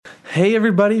Hey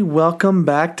everybody, welcome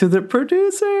back to the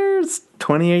Producers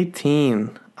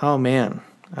 2018. Oh man,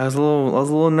 I was a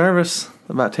little nervous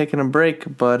about taking a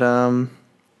break, but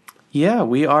yeah,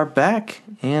 we are back,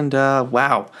 and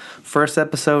wow, first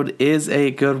episode is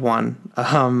a good one.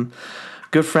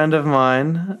 Good friend of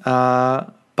mine,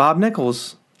 Bob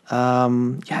Knyckels.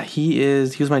 Yeah, he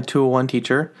was my 201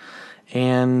 teacher,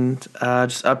 and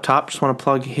just up top, just want to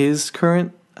plug his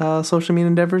current social media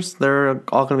endeavors. They're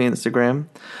all going to be Instagram.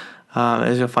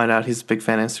 As you'll find out, he's a big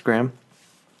fan of Instagram.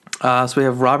 So we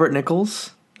have Robert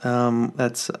Knyckels.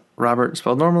 That's Robert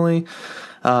spelled normally.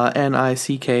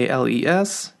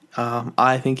 Nickles.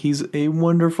 I think he's a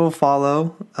wonderful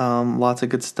follow. Lots of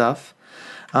good stuff.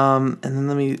 And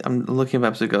then I'm looking up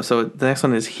episode ago. So the next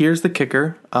one is Here's the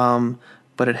Kicker.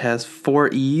 But it has 4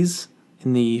 E's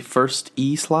in the first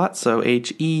E slot. So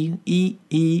HEEEERES,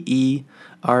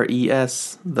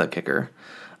 the kicker.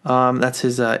 That's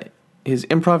his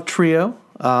improv trio.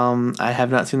 I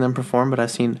have not seen them perform, but I've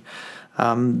seen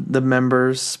the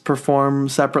members perform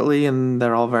separately, and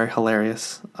they're all very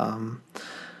hilarious.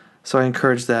 So I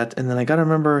encourage that. And then I got to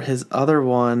remember his other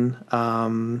one,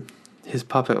 his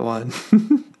puppet one.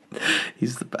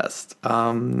 He's the best.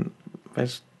 I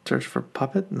search for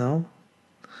puppet? No?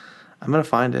 I'm going to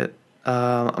find it.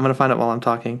 I'm going to find it while I'm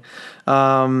talking.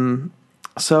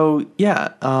 So,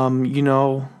 yeah, all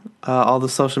the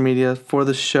social media for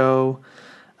the show,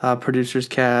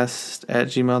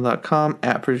 producerscast@gmail.com,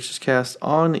 @producerscast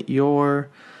on your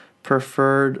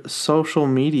preferred social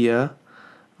media.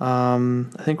 I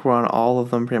think we're on all of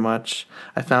them pretty much.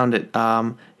 I found it,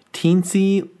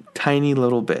 Teensy Tiny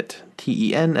Little Bit,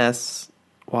 TENSY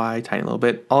Tiny Little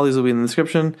Bit. All these will be in the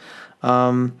description.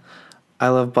 I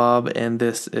love Bob, and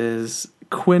this is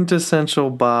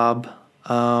quintessential Bob.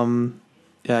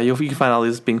 Yeah, you can find all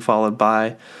these being followed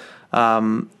by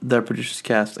their Producers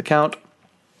Cast account.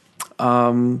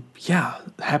 Yeah,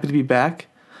 happy to be back.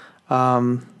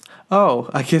 I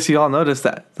guess you all noticed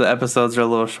that the episodes are a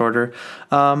little shorter.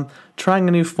 Trying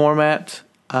a new format.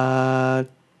 I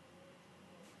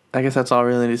guess that's all I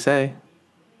really need to say.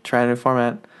 Try a new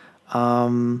format.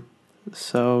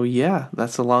 So yeah,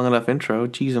 that's a long enough intro.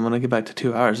 Jeez, I'm gonna get back to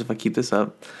 2 hours if I keep this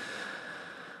up.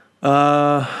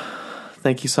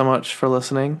 Thank you so much for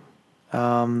listening.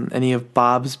 Any of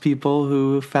Bob's people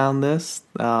who found this,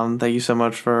 thank you so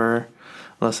much for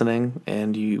listening.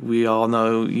 And we all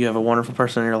know you have a wonderful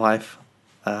person in your life.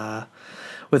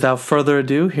 Without further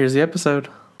ado, here's the episode.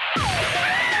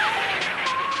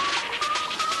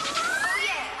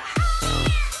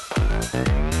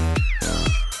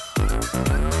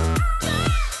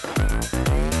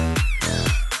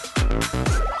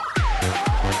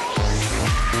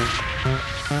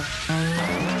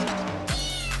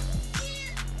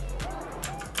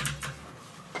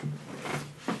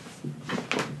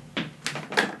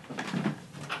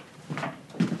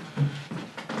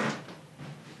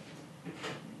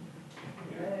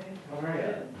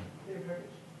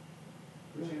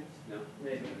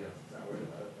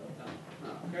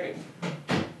 Great.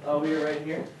 Oh, we are right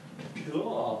here?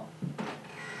 Cool.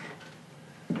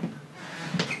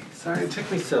 Sorry it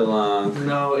took me so long.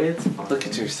 No, it's fine. Look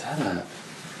at your setup.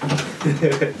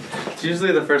 It's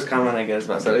usually the first comment I get is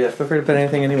about, so yeah, feel free to put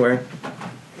anything anywhere.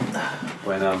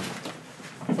 Bueno.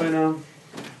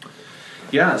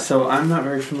 Yeah, so I'm not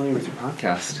very familiar with your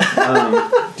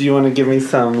podcast. Do you want to give me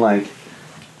some, do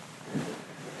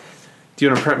you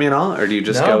want to prep me at all, or do you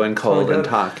just go in cold and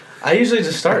talk? I usually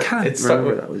just start. I kind of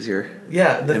remember that was your...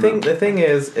 Yeah, the thing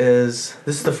is this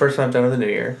is the first time I've done with the new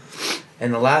year.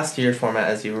 And the last year's format,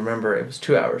 as you remember, it was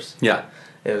 2 hours. Yeah.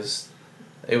 It was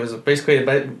basically,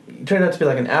 but it turned out to be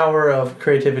like an hour of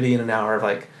creativity and an hour of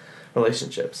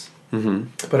relationships. Mm-hmm.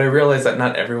 But I realized that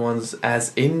not everyone's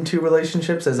as into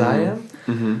relationships as I am,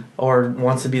 or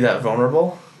wants to be that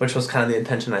vulnerable, which was kind of the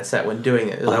intention I set when doing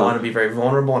it. I want to be very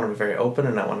vulnerable, I want to be very open,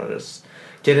 and I want to just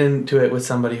get into it with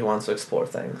somebody who wants to explore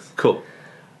things. Cool.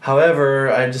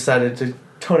 However, I decided to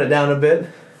tone it down a bit,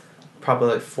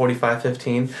 probably like 45,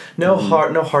 15. No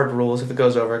hard rules. If it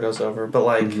goes over, it goes over.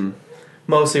 But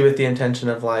mostly with the intention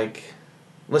of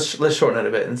let's shorten it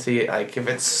a bit and see if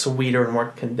it's sweeter and more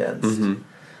condensed.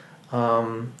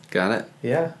 Got it.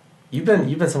 Yeah, you've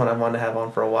been someone I've wanted to have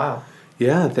on for a while.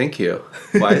 Yeah, thank you.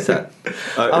 Why is that?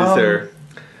 Is there?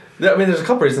 I mean, there's a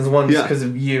couple reasons. One, just because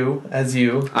of you. I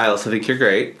also think you're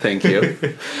great. Thank you.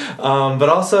 But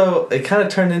also, it kind of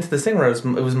turned into this thing where it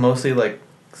was mostly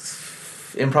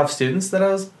improv students that I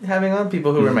was having on,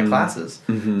 people who were in my classes,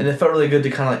 and it felt really good to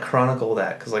kind of like chronicle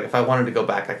that, because like if I wanted to go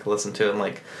back, I could listen to it and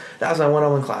like that was my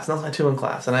 1-on-1 class, and that was my 2-1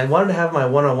 class, and I wanted to have my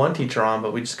 1-on-1 teacher on,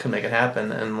 but we just couldn't make it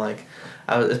happen, and like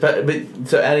I was, but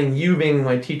so adding you being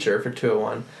my teacher for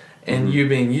 201 and you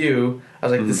being you, I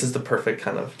was like, this is the perfect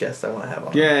kind of guest I want to have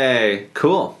on. Yay!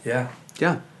 Cool. Yeah.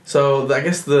 Yeah. So I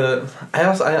guess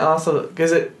I also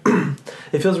because it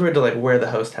it feels weird to like wear the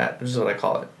host hat, which is what I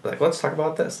call it. Like, let's talk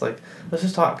about this. Like, let's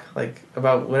just talk like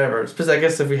about whatever. Because I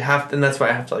guess if we have to, and that's why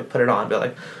I have to like put it on. But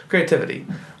like creativity,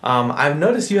 I've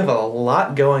noticed you have a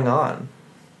lot going on.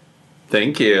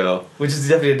 Thank you. Which is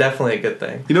definitely a good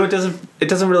thing. You know, it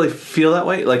doesn't really feel that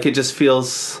way. Like, it just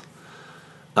feels,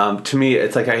 to me,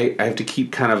 it's like I have to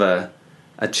keep kind of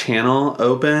a channel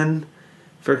open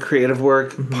for creative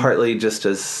work, partly just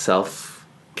as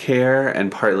self-care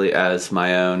and partly as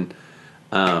my own,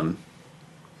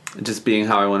 just being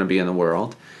how I want to be in the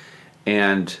world.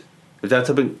 And if that's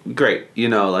something great, you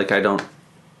know, like I'm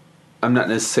not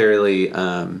necessarily,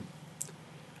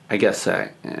 I guess I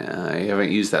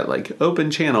haven't used that like open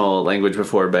channel language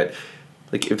before, but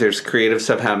like if there's creative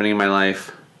stuff happening in my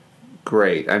life,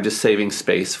 great. I'm just saving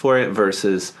space for it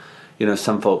versus, you know,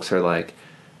 some folks are like,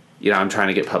 you know, I'm trying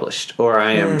to get published, or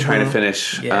I am trying to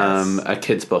finish a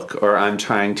kid's book, or I'm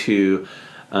trying to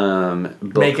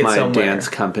book my somewhere. Dance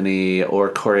company or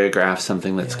choreograph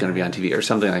something that's going to be on TV or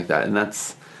something like that. And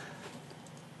that's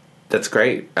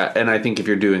great. And I think if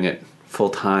you're doing it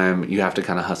full time, you have to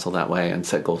kind of hustle that way and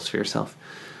set goals for yourself.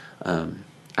 I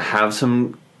have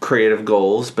some creative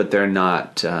goals, but they're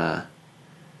not, right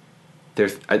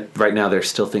now there's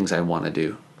still things I want to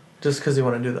do. Just because you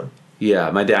want to do them.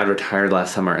 Yeah, my dad retired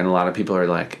last summer, and a lot of people are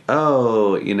like,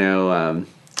 oh, you know,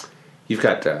 you've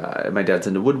got, my dad's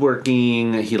into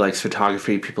woodworking, he likes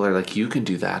photography. People are like, you can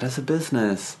do that as a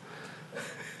business.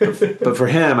 But for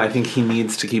him, I think he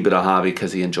needs to keep it a hobby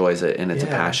because he enjoys it, and it's a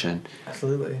passion.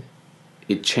 Absolutely.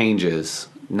 It changes,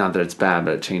 not that it's bad,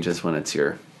 but it changes when it's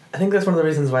your... I think that's one of the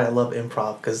reasons why I love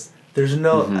improv, because there's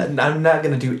no... I'm not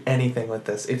going to do anything with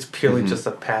this. It's purely just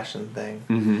a passion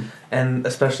thing. And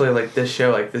especially like this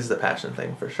show, like this is a passion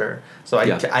thing for sure. So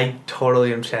I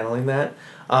totally am channeling that.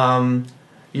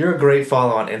 You're a great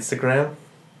follow on Instagram.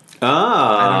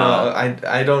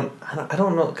 I don't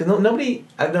know, because nobody,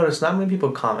 I've noticed not many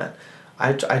people comment.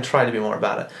 I try to be more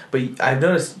about it, but I've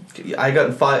noticed I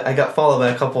got followed by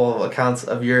a couple of accounts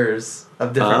of yours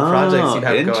of different projects you have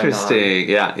going on. Interesting.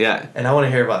 Yeah. And I want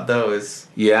to hear about those.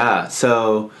 Yeah.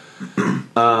 So,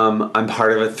 I'm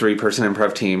part of a 3-person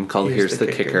improv team called Here's the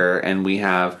Kicker, and we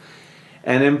have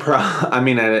an an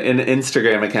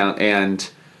Instagram account, and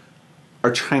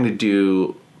are trying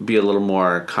to be a little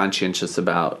more conscientious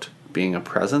about being a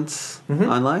presence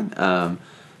online.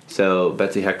 So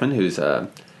Betsy Heckman, who's a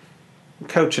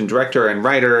coach and director and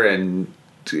writer and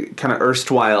kind of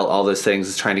erstwhile all those things,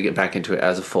 is trying to get back into it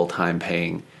as a full-time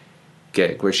paying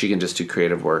gig where she can just do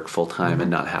creative work full-time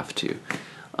and not have to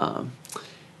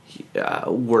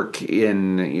work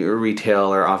in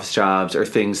retail or office jobs or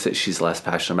things that she's less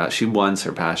passionate about. She wants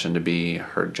her passion to be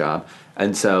her job.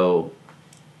 And so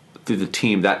through the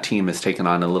team, that team has taken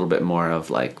on a little bit more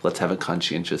of like, let's have a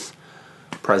conscientious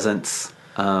presence.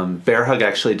 Bear Hug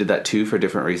actually did that too for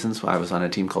different reasons. I was on a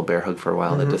team called Bear Hug for a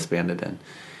while that disbanded in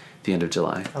the end of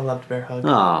July. I loved Bear Hug.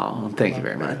 Oh, thank you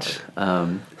very much.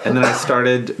 And then I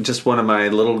started, just one of my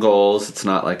little goals, it's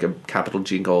not like a capital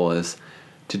G goal, is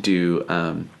to do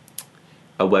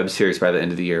a web series by the end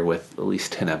of the year with at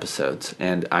least 10 episodes.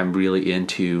 And I'm really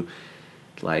into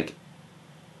like,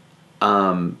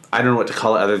 I don't know what to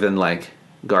call it other than like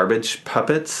garbage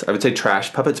puppets. I would say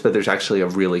trash puppets, but there's actually a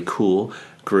really cool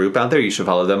group out there. You should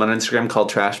follow them on Instagram called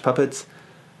Trash Puppets.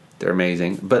 They're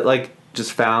amazing. But like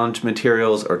just found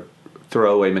materials or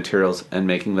throwaway materials and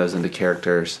making those into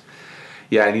characters.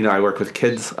 Yeah, and I work with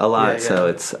kids a lot, so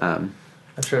it's I'm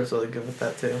sure it's really good with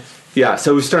that too. Yeah,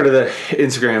 so we started the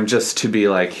Instagram just to be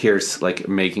like, here's like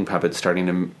making puppets, starting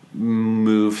to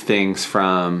move things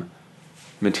from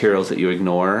materials that you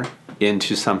ignore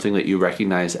into something that you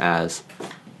recognize as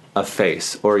a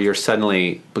face, or you're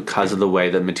suddenly, because of the way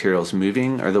that material's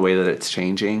moving or the way that it's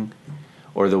changing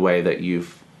or the way that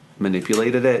you've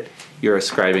manipulated it, you're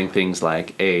ascribing things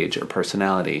like age or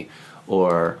personality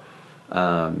or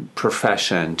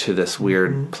profession to this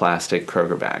weird plastic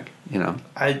Kroger bag,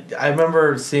 I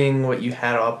remember seeing what you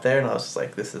had up there, and I was just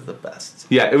like, this is the best.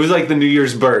 Yeah, it was like the New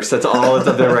Year's burst. That's all that's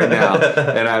up there right now.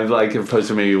 And I've like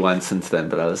posted maybe once since then,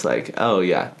 but I was like, oh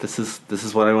yeah, this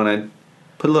is what I want to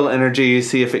put a little energy,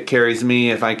 see if it carries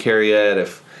me, if I carry it,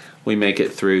 if we make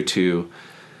it through to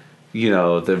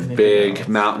the Anything big else?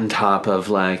 mountaintop of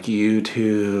like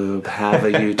YouTube, have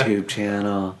a YouTube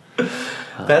channel.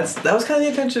 That was kind of the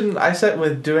intention I set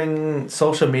with doing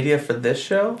social media for this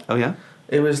show. Oh yeah.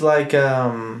 It was like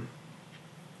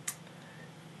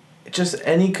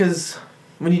because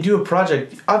when you do a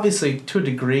project, obviously to a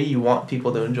degree you want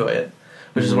people to enjoy it,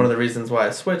 which is one of the reasons why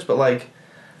I switched. But like,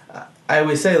 I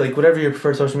always say, like, whatever your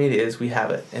preferred social media is, we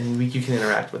have it, and you can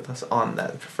interact with us on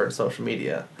that preferred social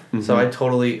media. So I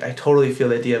totally feel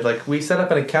the idea of like, we set up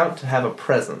an account to have a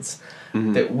presence.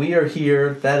 That we are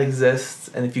here, that exists,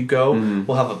 and if you go,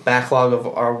 we'll have a backlog of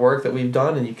our work that we've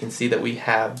done, and you can see that we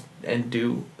have and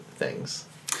do things.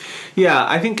 Yeah,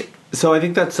 I think so. I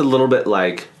think that's a little bit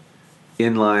like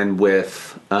in line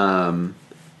with. Well,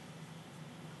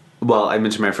 I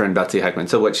mentioned my friend Betsy Heckman.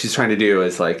 So what she's trying to do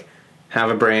is like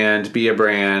have a brand, be a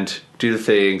brand, do the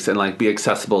things, and like be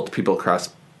accessible to people across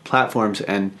platforms.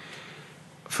 And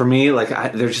for me, like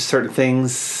there's just certain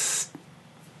things.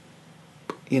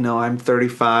 I'm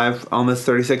 35, almost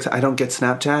 36. I don't get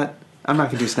Snapchat. I'm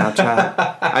not going to do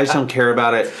Snapchat. I just don't care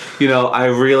about it. I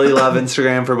really love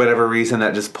Instagram for whatever reason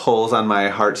that just pulls on my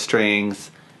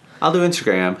heartstrings. I'll do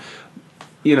Instagram.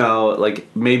 Like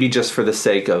maybe just for the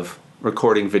sake of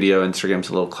recording video, Instagram's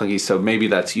a little clunky, so maybe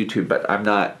that's YouTube, but I'm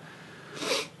not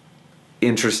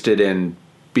interested in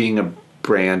being a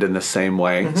brand in the same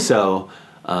way. So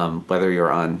whether you're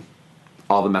on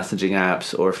all the messaging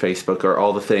apps or Facebook or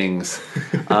all the things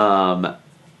and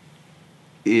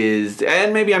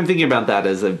maybe I'm thinking about that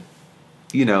as a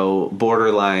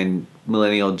borderline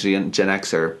millennial Gen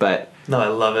Xer, but No, I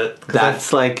love it.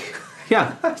 that's like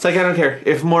it's like I don't care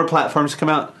if more platforms come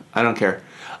out, I don't care,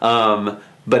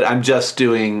 but I'm just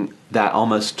doing that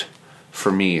almost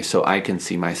for me so I can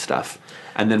see my stuff,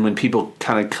 and then when people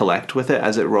kind of collect with it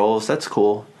as it rolls, that's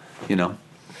cool.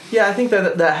 Yeah, I think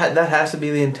that has to be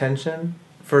the intention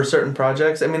for certain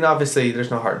projects. I mean, obviously, there's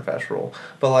no hard and fast rule.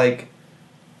 But, like,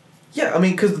 yeah, I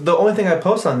mean, because the only thing I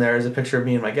post on there is a picture of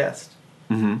me and my guest.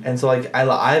 And so, like,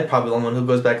 I'm probably the one who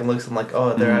goes back and looks and, like,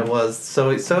 oh, there I was,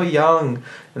 so young.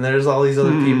 And there's all these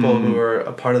other people who are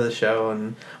a part of the show.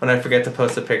 And when I forget to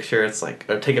post a picture, it's like,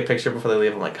 or take a picture before they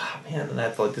leave, I'm like, oh, man, and I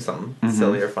have to, like, do something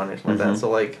silly or funny or something like that. So,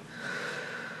 like,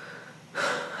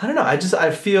 I don't know.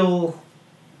 I feel...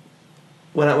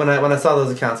 When I saw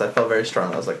those accounts, I felt very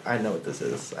strong. I was like, I know what this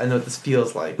is. I know what this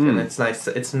feels like, and it's nice.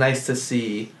 It's nice to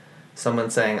see someone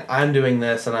saying, "I'm doing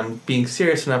this, and I'm being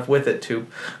serious enough with it to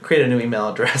create a new email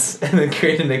address and then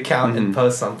create an account and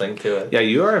post something to it." Yeah,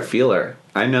 you are a feeler.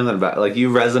 I know that about like you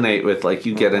resonate with like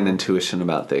you get an intuition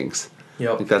about things.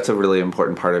 Yep. Like that's a really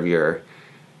important part of your.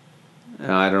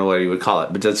 I don't know what you would call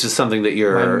it, but that's just something that you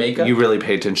really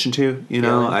pay attention to.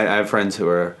 I have friends who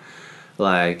are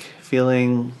like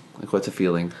feeling. Like, what's a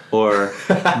feeling? Or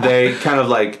they kind of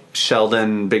like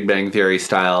Sheldon Big Bang Theory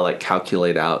style, like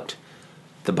calculate out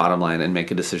the bottom line and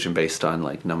make a decision based on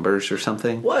like numbers or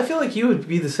something. Well, I feel like you would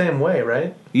be the same way,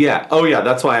 right? Yeah. Oh, yeah.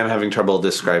 That's why I'm having trouble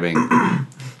describing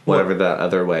whatever that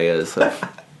other way is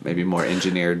of maybe more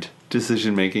engineered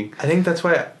decision making. I think that's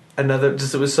why it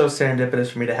was so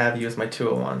serendipitous for me to have you as my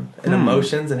 201. And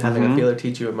emotions and having a feeler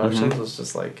teach you emotions was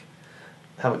just like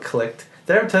how it clicked.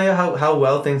 Did I ever tell you how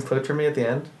well things clicked for me at the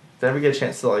end? Did I ever get a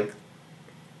chance to, like...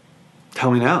 Tell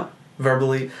me now.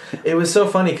 Verbally. It was so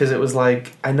funny because it was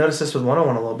like... I noticed this with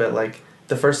 101 a little bit. Like,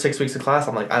 the first 6 weeks of class,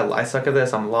 I'm like, I suck at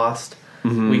this. I'm lost.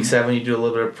 Week 7, you do a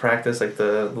little bit of practice. Like,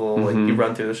 the little... Like, you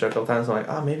run through the show a couple times. I'm like,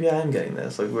 oh, maybe I am getting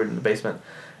this. Like, we're in the basement.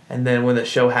 And then when the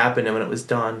show happened and when it was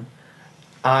done,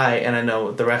 I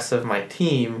know the rest of my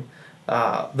team,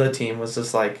 the team was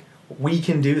just like... We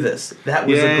can do this. That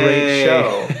was a great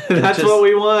show. That's what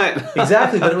we want.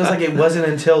 Exactly, but it was like it wasn't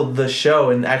until the show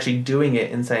and actually doing it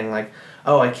and saying like,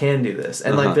 oh, I can do this.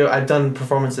 And like I've done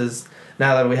performances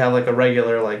now that we have like a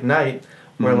regular like night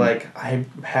where like I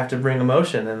have to bring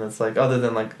emotion, and it's like other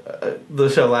than like the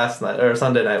show last night or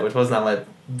Sunday night, which was not my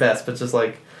best, but just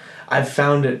like I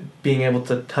found it being able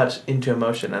to touch into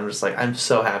emotion. I'm just like I'm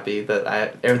so happy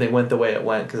that everything went the way it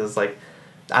went, because it's like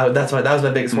that was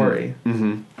my biggest worry.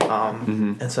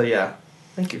 And so yeah,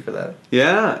 thank you for that.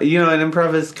 Yeah, and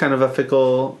improv is kind of a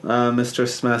fickle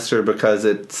mistress master because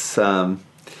it's so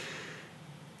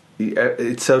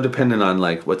dependent on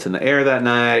like what's in the air that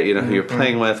night, who you're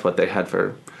playing with, what they had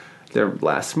for their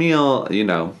last meal,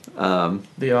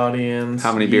 the audience,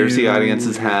 how many beers the audience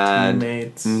has had,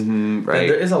 teammates. Right.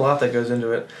 There is a lot that goes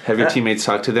into it. Have your teammates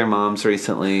talked to their moms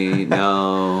recently?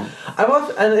 No.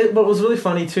 What was really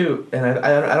funny too, and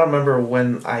I don't remember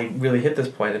when I really hit this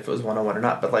point, if it was 101 or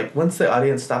not, but like once the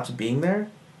audience stops being there,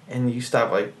 and you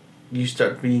start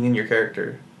being in your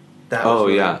character, that was Oh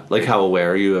really yeah, like how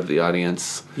aware are you of the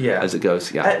audience as it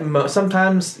goes? Yeah.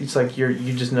 Sometimes it's like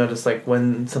you just notice like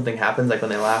when something happens, like when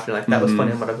they laugh, you're like, that was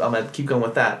funny. I'm gonna keep going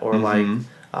with that, or like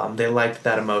they liked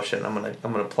that emotion. I'm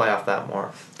gonna play off that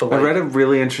more. But like, I read a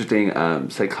really interesting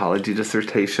psychology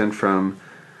dissertation from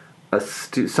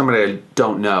somebody I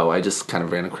don't know. I just kind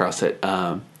of ran across it,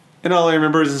 and all I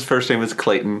remember is his first name was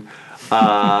Clayton.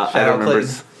 I don't remember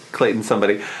his Clayton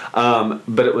somebody,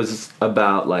 but it was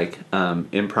about like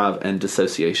improv and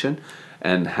dissociation,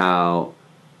 and how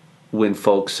when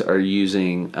folks are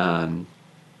engaged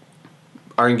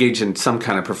in some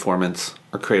kind of performance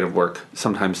or creative work,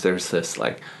 sometimes there's this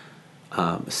like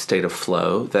state of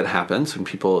flow that happens when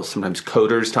people, sometimes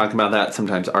coders talk about that,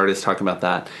 sometimes artists talk about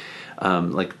that,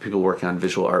 like people working on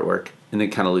visual artwork, and they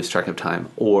kind of lose track of time,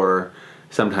 or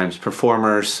sometimes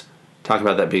performers talk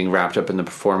about that being wrapped up in the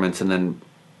performance, and then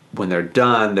when they're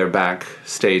done, they're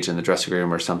backstage in the dressing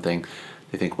room or something,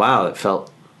 they think, wow, it felt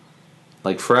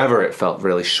like forever. It felt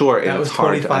really short. That it was was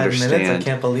hard to 25 understand. minutes. I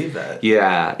can't believe that.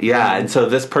 Yeah. And so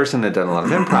this person had done a lot of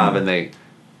improv, and they,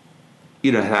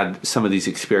 had some of these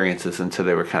experiences, and so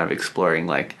they were kind of exploring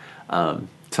like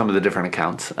some of the different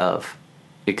accounts of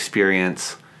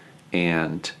experience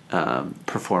and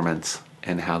performance,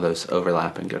 and how those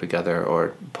overlap and go together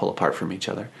or pull apart from each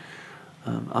other.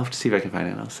 I'll have to see if I can find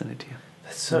it, and I'll send it to you.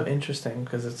 That's so interesting,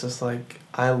 because it's just like,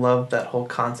 I love that whole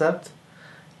concept,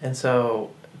 and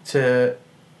so to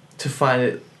find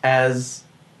it as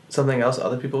something else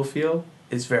other people feel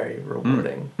is very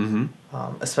rewarding.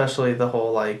 Especially the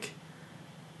whole like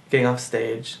getting off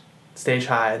stage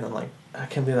high, and then like, I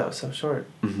can't believe that was so short,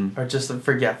 or just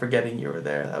forgetting you were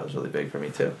there. That was really big for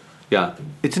me too. Yeah,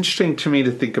 it's interesting to me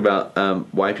to think about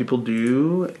why people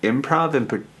do improv in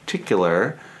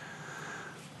particular,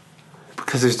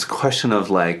 because there's a question of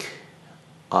like,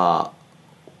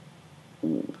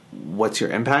 what's your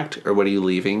impact, or what are you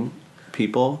leaving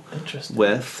people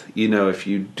with? If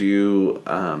you do,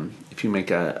 if you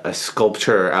make a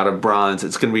sculpture out of bronze,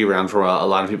 it's going to be around for a while. A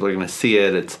lot of people are going to see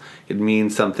it. It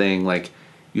means something. Like,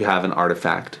 you have an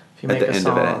artifact if you make at the a end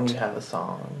song, of it. You have a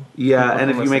song. Yeah, and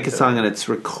if you make a song and it's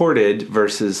recorded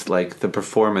versus like the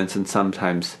performance, and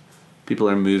sometimes people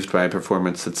are moved by a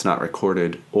performance that's not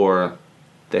recorded, or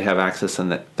they have access,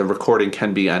 and that the recording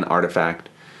can be an artifact,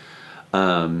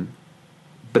 but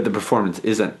the performance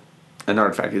isn't an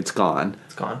artifact. It's gone.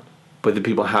 But the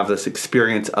people have this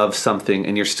experience of something,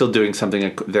 and you're still doing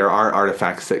something. There are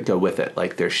artifacts that go with it,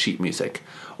 like there's sheet music,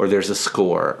 or there's a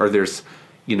score, or there's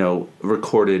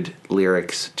recorded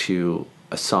lyrics to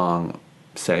a song,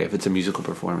 say, if it's a musical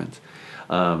performance.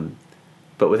 But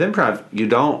with improv, you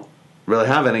don't really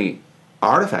have any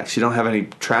artifacts. You don't have any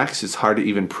tracks. It's hard to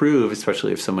even prove,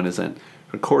 especially if someone isn't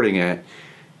recording it,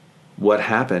 what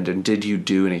happened, and did you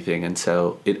do anything? And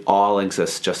so it all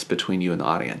exists just between you and the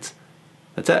audience.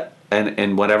 That's it.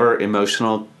 And whatever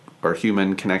emotional or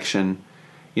human connection,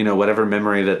 whatever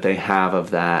memory that they have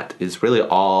of that is really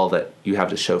all that you have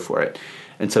to show for it.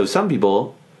 And so some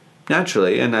people,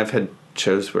 naturally, and I've had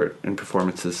shows and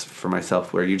performances for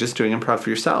myself where you're just doing improv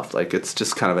for yourself. Like, it's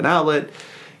just kind of an outlet.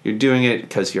 You're doing it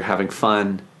because you're having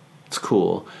fun. It's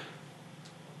cool.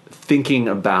 Thinking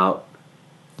about,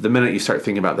 the minute you start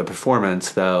thinking about the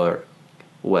performance, though, or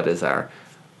what is our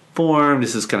form,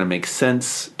 this is going to make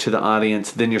sense to the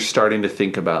audience, then you're starting to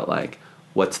think about, like,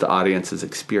 what's the audience's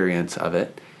experience of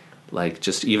it. Like,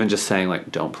 just saying,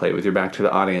 like, don't play with your back to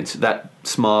the audience. That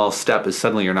small step is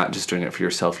suddenly you're not just doing it for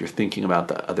yourself. You're thinking about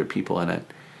the other people in it.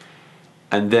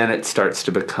 And then it starts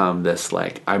to become this,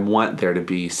 like, I want there to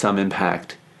be some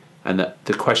impact. And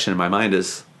the question in my mind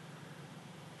is,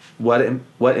 what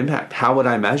impact? How would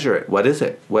I measure it? What is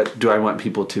it? What do I want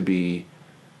people to be,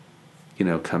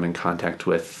 come in contact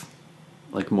with?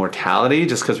 Like, mortality,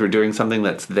 just because we're doing something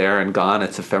that's there and gone,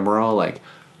 it's ephemeral. Like,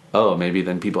 oh, maybe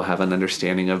then people have an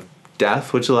understanding of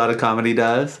death, which a lot of comedy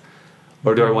does.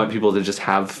 Or do I want people to just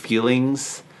have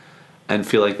feelings and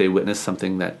feel like they witnessed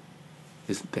something that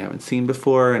they haven't seen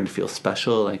before and feel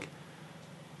special? Like,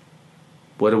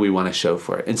 what do we want to show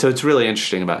for it? And so it's really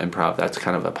interesting about improv. That's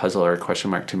kind of a puzzle or a question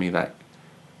mark to me, that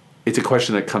it's a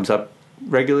question that comes up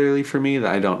regularly for me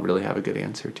that I don't really have a good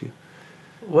answer to.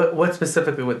 What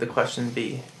specifically would the question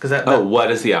be?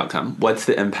 What is the outcome? What's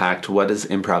the impact? What does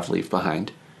improv leave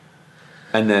behind?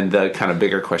 And then the kind of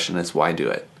bigger question is, why do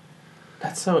it?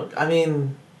 That's so, I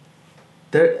mean,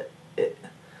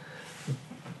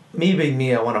 me being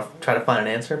me, I want to try to find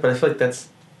an answer, but I feel like that's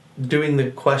doing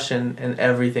the question and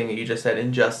everything that you just said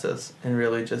injustice, and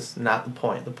really just not the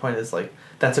point. The point is, like,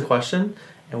 that's a question,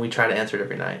 and we try to answer it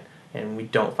every night, and we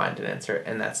don't find an answer,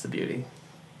 and that's the beauty.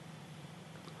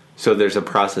 So there's a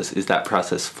process. Is that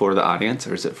process for the audience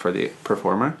or is it for the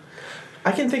performer?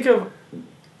 I can think of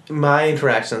my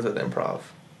interactions with improv.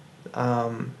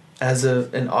 As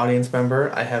an audience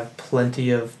member, I have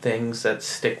plenty of things that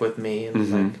stick with me,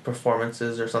 and like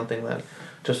performances or something that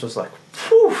just was like,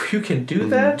 whew, you can do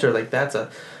that, or like that's a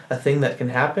thing that can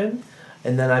happen.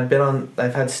 And then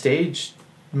I've had stage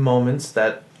moments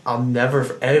that I'll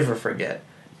never ever forget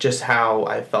just how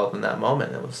I felt in that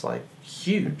moment. It was like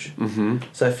huge.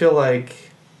 So I feel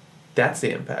like that's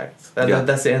the impact.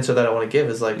 That's the answer that I want to give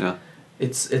is like,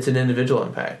 it's an individual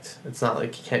impact. It's not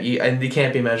like you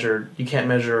can't be measured. You can't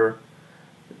measure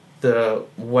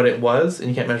what it was, and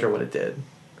you can't measure what it did.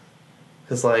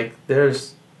 Because like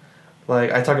there's,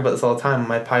 like I talk about this all the time.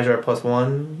 My Pie Plus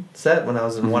One set when I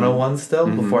was in 101 still,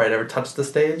 before I'd ever touched the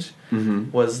stage,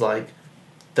 was like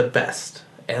the best,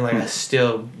 and like I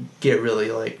still get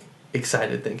really like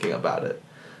excited thinking about it.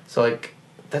 So like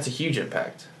that's a huge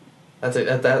impact. That's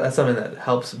something that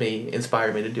helps me,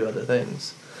 inspire me to do other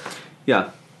things.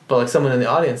 Yeah. But like someone in the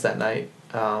audience that night,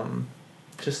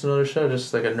 just another show,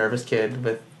 just like a nervous kid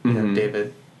with you know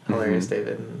David, hilarious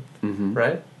David, and,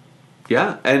 right?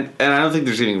 Yeah, and I don't think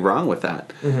there's anything wrong with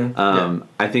that.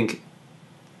 I think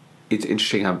it's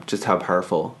interesting how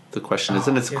powerful the question is,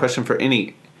 and it's a question for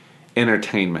any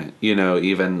entertainment. You know,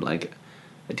 even like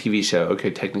a TV show. Okay,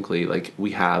 technically, like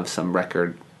we have some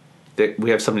record, that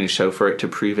we have something to show for it to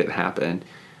prove it happened,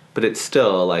 but it's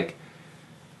still like.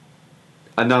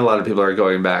 Not a lot of people are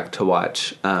going back to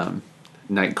watch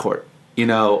Night Court, you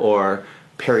know, or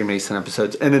Perry Mason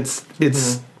episodes, and it's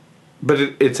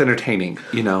entertaining,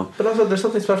 you know. But also, there's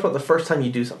something special about the first time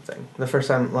you do something. The first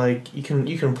time, like you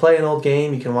can play an old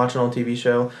game, you can watch an old TV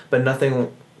show, but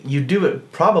nothing. You do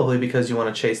it probably because you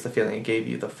want to chase the feeling it gave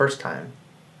you the first time,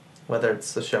 whether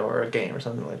it's a show or a game or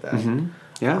something like that.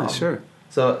 Yeah, sure.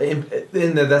 So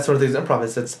that's one of the things improv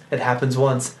is. It happens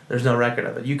once. There's no record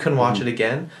of it. You can watch it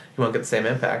again. You won't get the same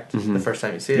impact the first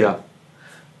time you see it. Yeah.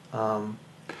 I've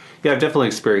definitely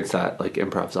experienced that. Like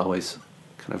improv's always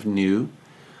kind of new,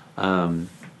 but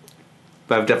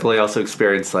I've definitely also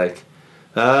experienced like,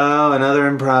 oh, another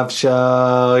improv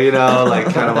show. You know,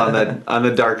 like kind of on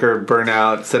the darker,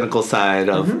 burnout, cynical side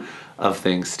of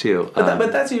things too.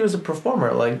 But that's you as a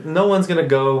performer. Like no one's gonna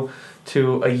go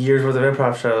to a year's worth of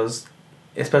improv shows.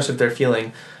 Especially if they're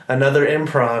feeling another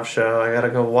improv show, I gotta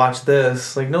go watch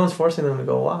this. Like no one's forcing them to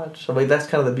go watch. So like that's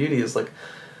kind of the beauty is like,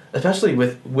 especially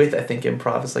with I think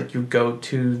improv, it's like you go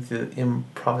to the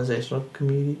improvisational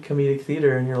comedic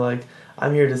theater and you're like,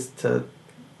 I'm here just to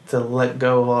let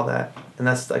go of all that, and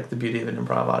that's like the beauty of an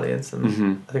improv audience.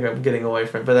 And I think I'm getting away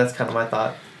from it, but that's kind of my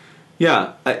thought.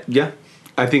 Yeah,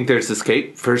 I think there's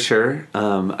escape for sure.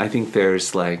 I think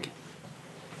there's like.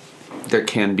 There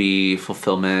can be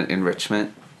fulfillment,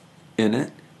 enrichment in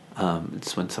it.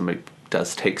 It's when somebody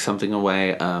does take something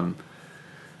away.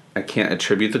 I can't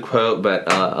attribute the quote,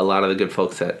 but a lot of the good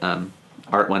folks at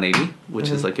Art 180, which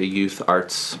is like a youth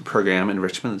arts program in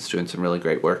Richmond that's doing some really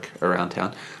great work around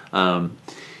town.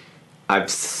 I've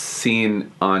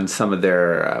seen on some of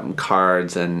their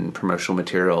cards and promotional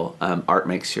material, art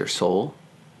makes your soul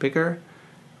bigger,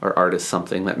 or art is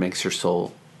something that makes your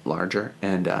soul larger.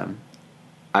 And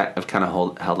I've kind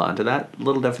of held on to that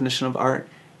little definition of art.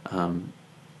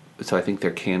 So I think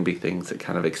there can be things that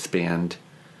kind of expand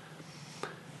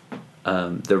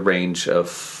the range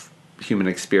of human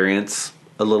experience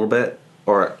a little bit,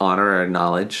 or honor or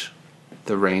acknowledge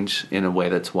the range in a way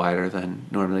that's wider than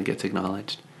normally gets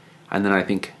acknowledged. And then I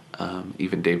think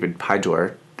even David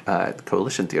Pijor at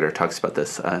Coalition Theater talks about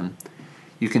this.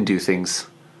 You can do things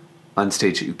on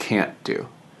stage that you can't do.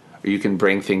 Or you can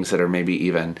bring things that are maybe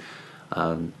even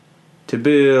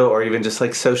taboo or even just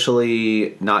like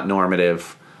socially not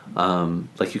normative.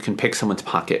 Like you can pick someone's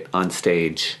pocket on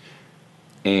stage,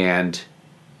 and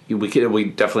we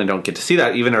definitely don't get to see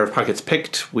that. Even if our pocket's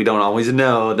picked, we don't always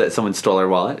know that someone stole our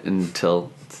wallet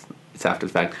until it's after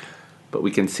the fact. But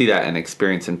we can see that and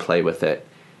experience and play with it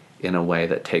in a way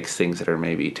that takes things that are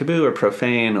maybe taboo or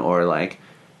profane or like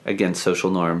against social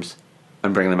norms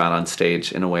and bring them out on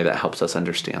stage in a way that helps us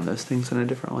understand those things in a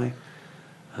different way.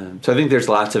 So I think there's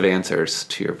lots of answers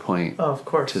to your point. Oh, of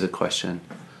course. To the question.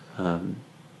 I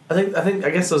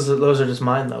guess those are just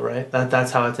mine though, right?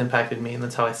 That's how it's impacted me, and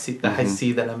that's how I see that I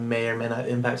see that I may or may not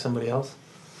impact somebody else.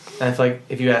 And I feel like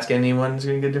if you ask anyone, it's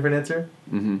going to get a different answer.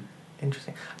 Mm-hmm.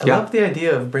 Interesting. I love the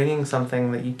idea of bringing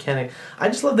something that you can't. I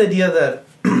just love the idea that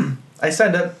I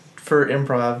signed up for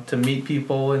improv to meet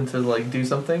people and to like do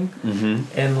something,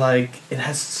 and like it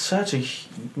has such a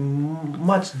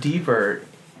much deeper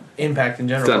impact in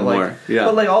general. Done but, like, more, yeah.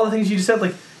 But like all the things you just said,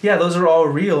 like yeah, those are all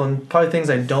real and probably things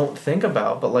I don't think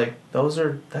about, but like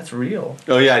that's real.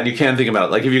 Oh yeah, and you can think about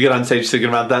it. Like if you get on stage thinking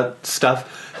about that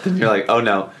stuff, then you're like, oh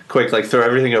no, quick, like throw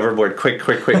everything overboard, quick,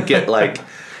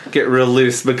 get real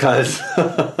loose because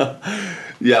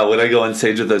yeah, when I go on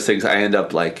stage with those things, I end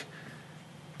up like,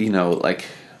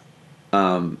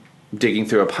 digging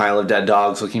through a pile of dead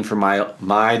dogs looking for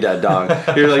my dead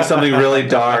dog. You're like something really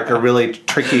dark or really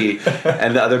tricky,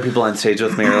 and the other people on stage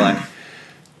with me are like,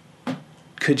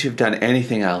 could you have done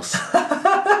anything else?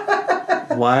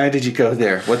 Why did you go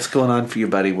there? What's going on for you,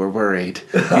 buddy? We're worried.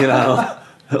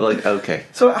 Like, okay.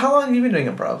 So how long have you been doing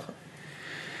improv?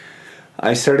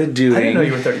 I started doing... I didn't know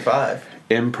you were 35.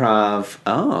 Improv.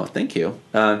 Oh, thank you.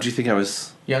 Do you think I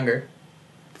was... Younger.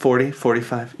 40,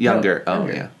 45? Younger. No, oh,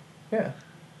 younger. yeah. Yeah.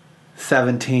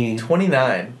 17.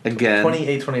 29. Again.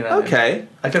 28, 29. Okay.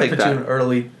 I could have put you in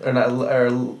early...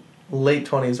 Or late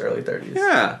 20s, early 30s.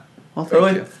 Yeah. Well,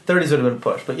 thank you. 30s would have been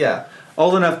pushed, but yeah.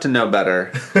 Old enough to know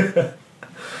better.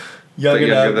 young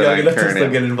enough to still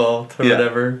get involved or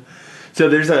whatever. So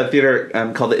there's a theater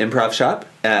called the Improv Shop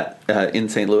in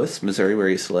St. Louis, Missouri, where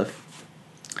I used to live.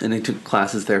 And I took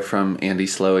classes there from Andy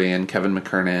Slowey and Kevin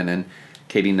McKernan and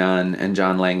Katie Nunn and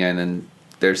John Langan. And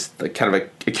there's like kind of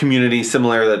a community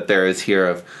similar that there is here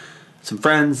of some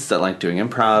friends that like doing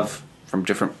improv from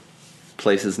different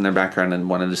places in their background and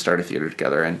wanted to start a theater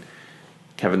together. And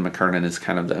Kevin McKernan is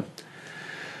kind of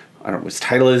I don't know what his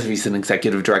title is, if he's an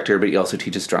executive director, but he also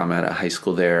teaches drama at a high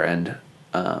school there, and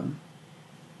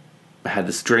had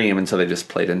this dream, and so they just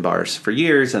played in bars for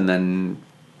years, and then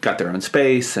got their own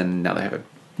space, and now they have a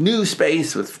new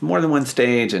space with more than one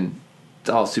stage, and it's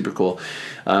all super cool.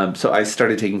 So I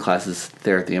started taking classes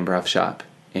there at the Improv Shop,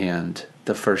 and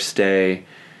the first day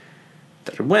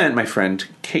that I went, my friend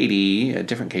Katie, a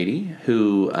different Katie,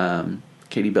 who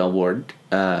Katie Bellward,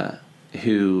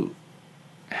 who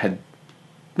had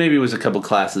maybe was a couple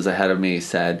classes ahead of me,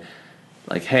 said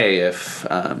like, hey, if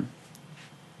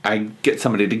I get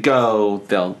somebody to go,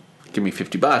 they'll give me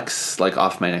 $50 like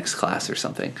off my next class or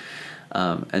something.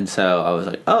 And so I was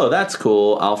like, oh, that's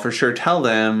cool. I'll for sure tell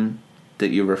them that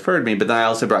you referred me. But then I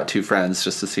also brought two friends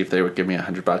just to see if they would give me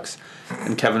 $100.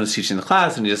 And Kevin was teaching the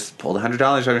class, and he just pulled $100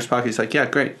 out of his pocket. He's like, yeah,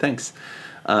 great, thanks.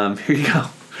 Here you go.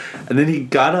 And then he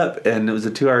got up, and it was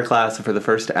a 2-hour class, and for the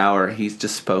first hour, he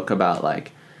just spoke about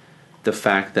like the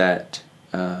fact that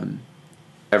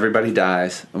everybody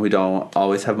dies, and we don't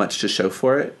always have much to show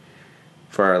for it,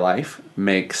 for our life,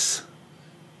 makes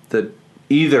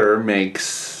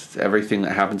everything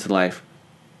that happens in life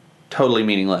totally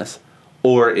meaningless,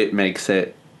 or it makes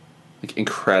it like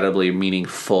incredibly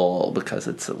meaningful because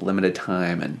it's a limited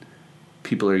time and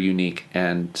people are unique,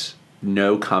 and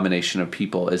no combination of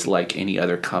people is like any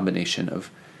other combination of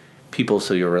people,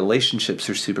 so your relationships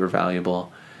are super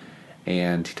valuable.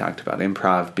 And he talked about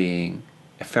improv being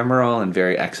ephemeral and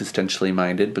very existentially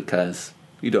minded because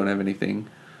you don't have anything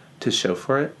to show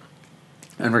for it.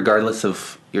 And regardless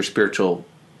of your spiritual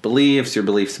beliefs, your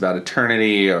beliefs about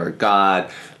eternity or God,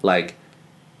 like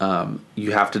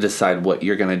you have to decide what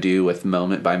you're going to do with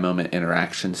moment by moment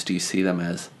interactions. Do you see them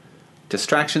as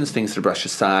distractions, things to brush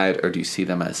aside, or do you see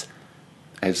them as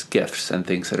gifts and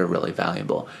things that are really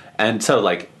valuable? And so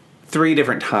like 3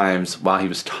 different times while he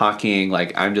was talking,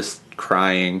 like I'm just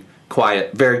crying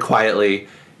very quietly,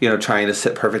 trying to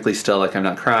sit perfectly still like I'm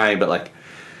not crying, but like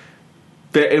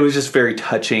it was just very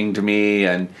touching to me.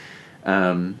 And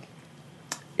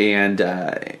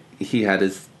he had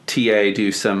his TA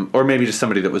do some, or maybe just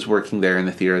somebody that was working there in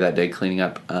the theater that day cleaning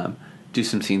up, do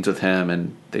some scenes with him,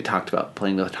 and they talked about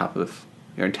playing to the top of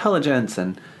your intelligence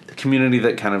and the community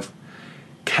that kind of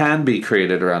can be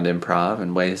created around improv,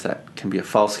 and ways that can be a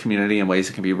false community and ways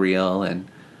it can be real, and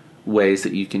ways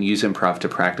that you can use improv to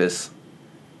practice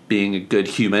being a good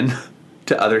human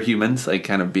to other humans, like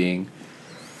kind of being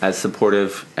as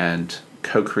supportive and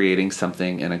co-creating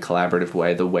something in a collaborative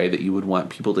way, the way that you would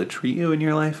want people to treat you in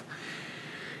your life.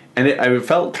 And I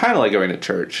felt kind of like going to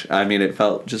church. I mean, it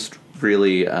felt just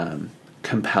really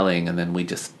compelling, and then we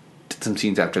just did some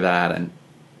scenes after that, and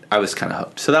I was kind of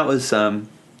hooked. So that was...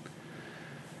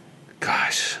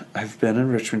 Gosh, I've been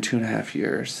in Richmond 2.5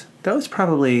 years. That was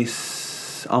probably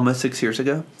almost 6 years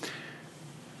ago.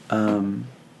 For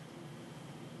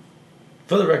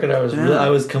the record, I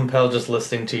was compelled just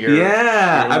listening to your...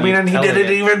 Yeah, I mean, and he did it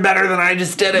even better than I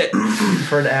just did it.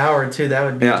 For an hour, too, that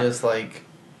would be just like...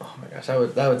 Oh my gosh, that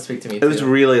would speak to me, too. It was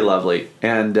really lovely.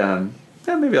 And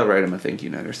maybe I'll write him a thank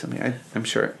you note or something. I'm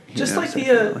sure he just knows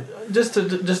like just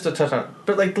to touch on,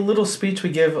 but like the little speech we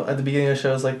give at the beginning of the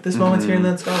show is like, this moment's here and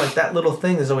then it's gone. Like that little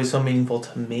thing is always so meaningful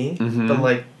to me. Mm-hmm. But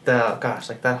like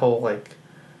that whole like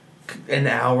an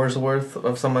hour's worth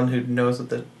of someone who knows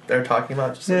what they're talking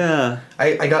about. Just like,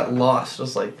 I got lost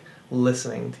just like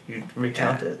listening to you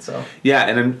recount it. So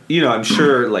and I'm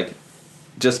sure like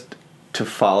just to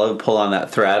pull on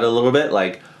that thread a little bit,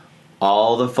 like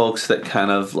all the folks that kind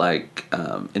of like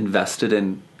invested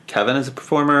in Kevin as a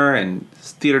performer and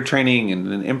his theater training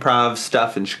and improv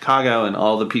stuff in Chicago, and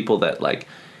all the people that like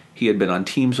he had been on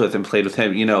teams with and played with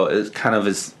him, it kind of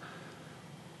is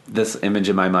this image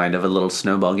in my mind of a little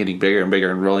snowball getting bigger and bigger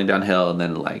and rolling downhill, and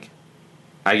then like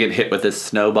I get hit with this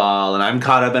snowball and I'm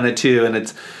caught up in it too, and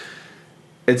it's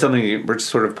something we're just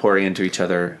sort of pouring into each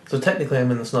other. So technically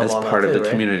I'm in the snowball as part of the right?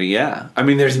 community. Yeah, I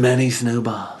mean there's many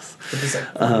snowballs. But it's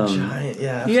like giant,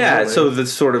 absolutely. Yeah. So the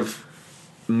sort of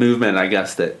movement, I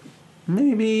guess, that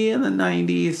maybe in the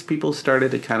 90s people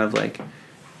started to kind of like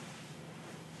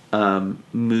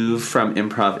move from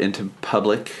improv into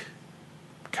public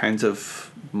kinds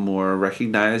of more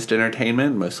recognized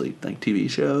entertainment, mostly like TV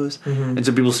shows. Mm-hmm. And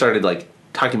so people started like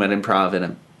talking about improv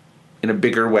in a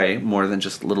bigger way, more than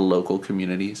just little local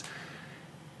communities.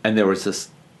 And there was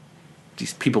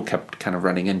these people kept kind of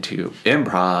running into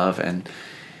improv and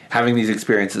having these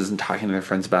experiences and talking to their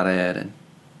friends about it. And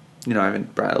I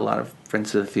haven't brought a lot of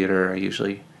friends to the theater.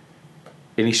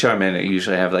 Any show I'm in, I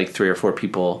usually have like 3 or 4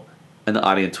 people in the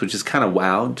audience, which has kind of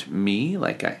wowed me.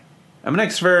 Like I'm an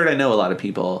extrovert, I know a lot of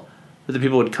people, but the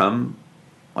people would come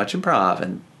watch improv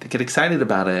and they get excited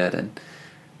about it, and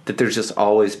that there's just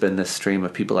always been this stream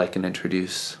of people I can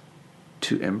introduce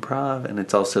to improv, and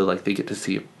it's also like they get to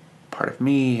see a part of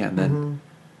me, and then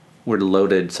we're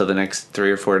loaded. So the next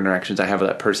 3 or 4 interactions I have with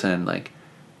that person, like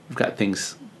we've got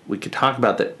things we could talk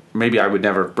about that maybe I would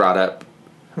never have brought up.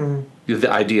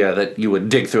 The idea that you would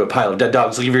dig through a pile of dead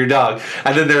dogs looking for your dog,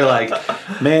 and then they're like,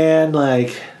 man,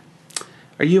 like,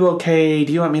 are you okay?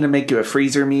 Do you want me to make you a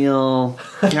freezer meal?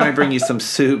 Can I bring you some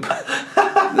soup?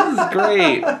 This is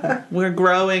great. We're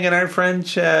growing in our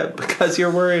friendship because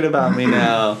you're worried about me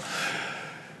now.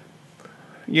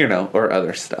 Or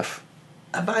other stuff.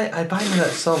 I buy into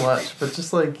that so much, but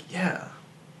just like, yeah.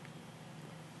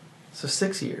 So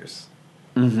 6 years.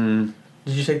 Mm-hmm.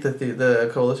 Did you take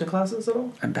the coalition classes at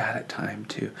all? I'm bad at time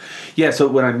too. Yeah, so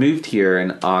when I moved here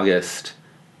in August,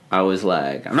 I was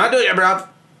like, I'm not doing improv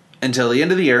until the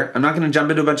end of the year. I'm not going to jump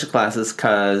into a bunch of classes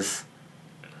because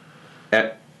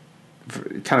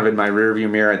kind of in my rearview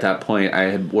mirror at that point, I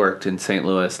had worked in St.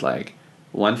 Louis like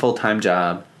one full-time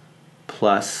job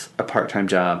plus a part-time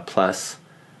job plus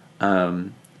I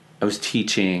was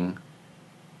teaching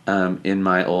in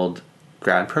my old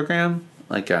grad program.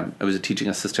 Like I was a teaching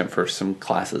assistant for some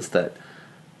classes that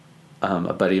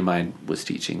a buddy of mine was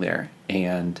teaching there,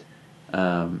 and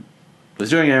was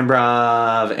doing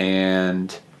improv,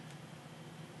 and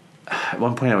at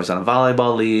one point I was on a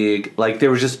volleyball league. Like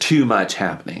there was just too much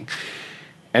happening,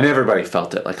 and everybody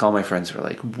felt it. Like all my friends were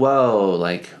like, whoa,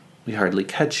 like we hardly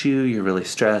catch you, you're really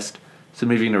stressed. So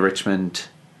moving to Richmond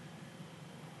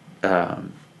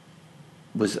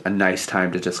was a nice time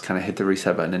to just kind of hit the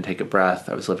reset button and take a breath.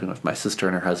 I was living with my sister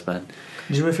and her husband.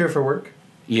 Did you move here for work?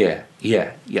 Yeah.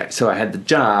 So I had the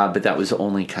job, but that was the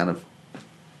only kind of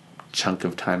chunk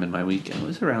of time in my week, and it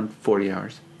was around 40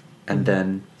 hours. And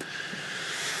then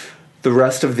the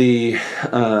rest of the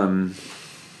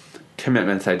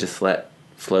commitments I just let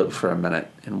float for a minute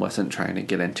and wasn't trying to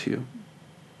get into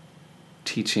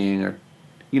teaching or...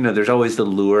 there's always the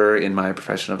lure in my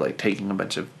profession of like taking a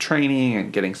bunch of training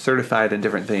and getting certified in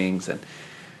different things, and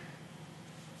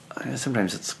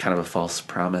sometimes it's kind of a false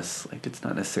promise. Like it's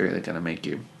not necessarily going to make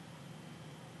you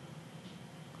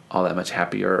all that much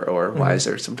happier or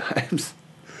wiser sometimes.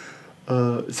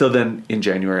 So then in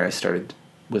January I started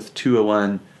with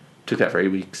 201, took that for 8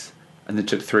 weeks, and then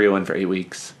took 301 for 8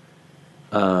 weeks.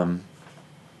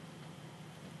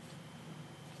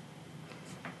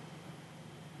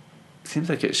 Seems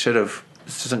like it should have.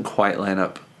 This doesn't quite line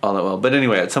up all that well. But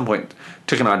anyway, at some point,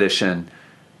 took an audition.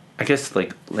 I guess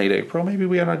like late April, maybe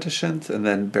we had auditions, and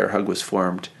then Bear Hug was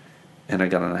formed, and I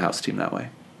got on a house team that way.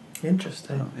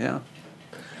 Interesting. So, yeah.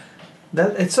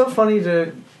 That it's so funny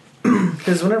to,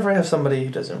 because whenever I have somebody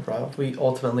who does improv, we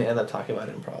ultimately end up talking about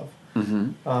improv.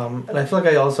 Mm-hmm. And I feel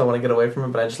like I also want to get away from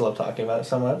it, but I just love talking about it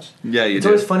so much. Yeah, you It's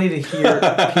do. always funny to hear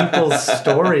people's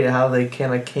story, how they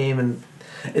kind of came and.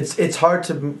 It's hard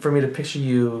for me to picture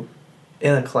you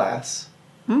in a class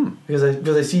because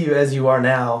I see you as you are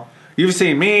now. You've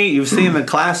seen me. You've seen the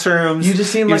classrooms. You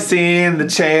just seem you've like seen the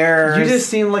chairs. You just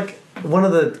seem like one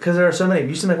of the because there are so many.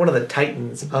 You seem like one of the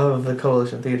titans of the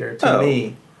Coalition Theater to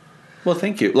me. Well,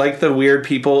 thank you. Like the weird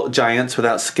people, giants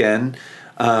without skin.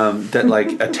 that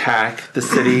like attack the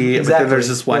city. But then there's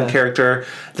this one character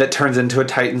that turns into a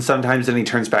Titan sometimes, and he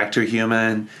turns back to a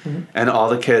human. And all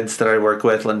the kids that I work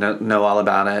with know all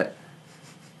about it.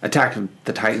 Attack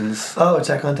the Titans. Oh,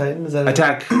 Attack on Titan? Is that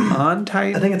Attack on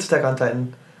Titan? I think it's Attack on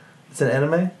Titan. It's an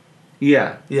anime?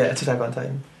 Yeah. Yeah, it's Attack on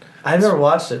Titan. I've never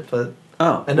watched it, but...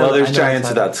 Oh, well, there's giants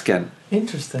without skin.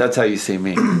 Interesting. That's how you see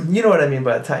me. You know what I mean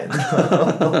by a Titan.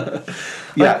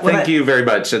 Yeah, thank you very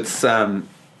much. It's,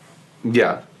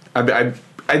 yeah. I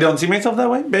don't see myself that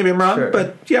way. Maybe I'm wrong,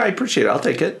 but yeah, I appreciate it. I'll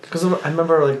take it. Because I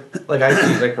remember, like I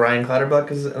see, like, Ryan Clatterbuck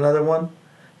is another one,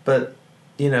 but,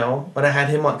 you know, when I had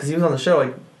him on, because he was on the show,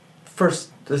 like,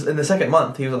 in the second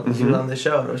month, he was on the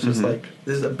show, and it was just like,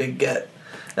 this is a big get.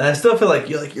 And I still feel like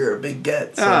you're a big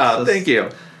get. So thank you.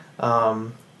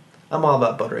 I'm all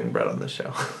about buttering bread on this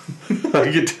show. I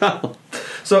can tell.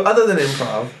 So other than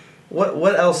improv,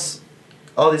 what else?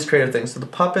 All these creative things. So the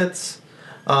puppets,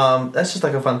 that's just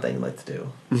like a fun thing you like to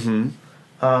do.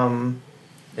 Mm-hmm.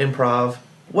 Improv.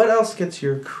 What else gets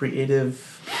your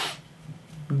creative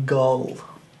goal?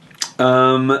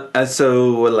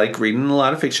 So like reading a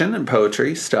lot of fiction and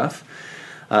poetry stuff.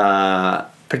 Have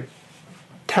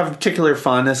a particular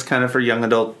fondness kind of for young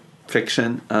adult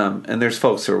fiction. And there's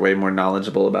folks who are way more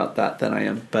knowledgeable about that than I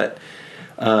am. But,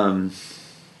 and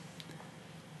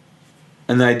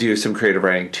then I do some creative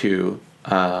writing too,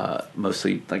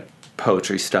 mostly like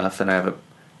poetry stuff. And I have a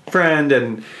friend,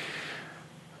 and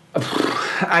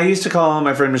I used to call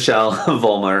my friend Michelle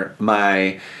Volmer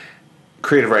my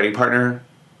creative writing partner,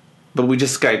 but we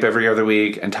just Skype every other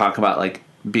week and talk about like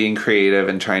being creative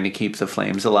and trying to keep the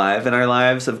flames alive in our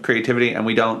lives of creativity, and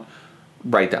we don't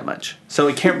write that much. So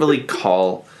I can't really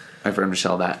call my friend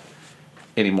Michelle that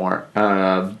anymore.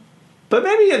 But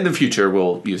maybe in the future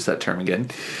we'll use that term again.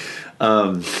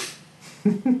 So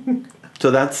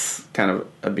that's kind of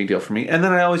a big deal for me. And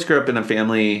then I always grew up in a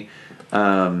family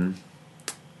that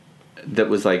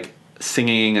was like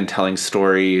singing and telling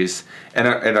stories. And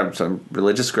I'm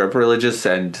religious, grew up religious,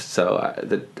 and so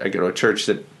I go to a church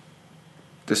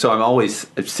so I'm always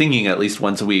singing at least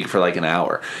once a week for like an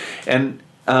hour. And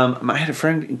I had a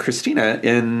friend, Christina,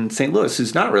 in St. Louis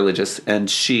who's not religious, and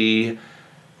she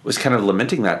was kind of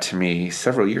lamenting that to me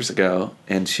several years ago.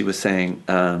 And she was saying,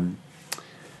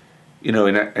 you know,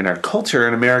 in our culture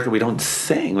in America, we don't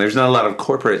sing. There's not a lot of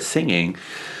corporate singing.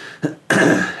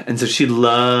 And so she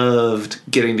loved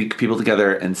getting people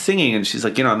together and singing. And she's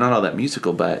like, you know, I'm not all that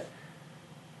musical, but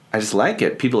I just like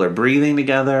it. People are breathing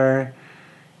together.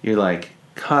 You're like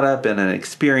caught up in an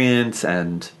experience,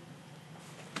 and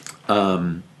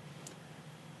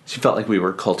she felt like we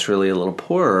were culturally a little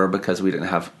poorer because we didn't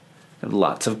have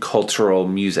lots of cultural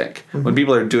music. Mm-hmm. When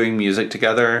people are doing music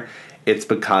together, it's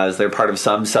because they're part of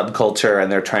some subculture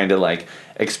and they're trying to like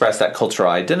express that cultural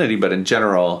identity. But in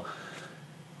general,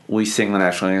 we sing the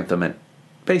national anthem at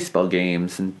baseball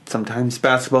games and sometimes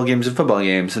basketball games and football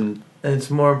games, and it's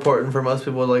more important for most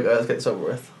people to like, let's get this over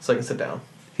with so I can sit down.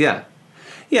 Yeah.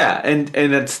 Yeah, and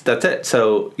that's it.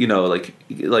 So, you know, like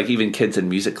even kids in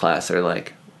music class are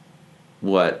like,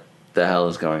 what the hell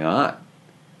is going on?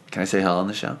 Can I say hell on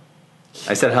the show?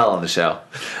 I said hell on the show.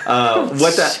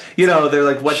 What the, you know, they're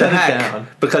like, what Shut the it heck? down.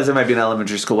 Because it might be an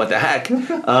elementary school, what the heck? You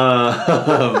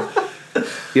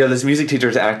know, this music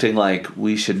teacher's acting like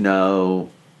we should know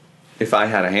If I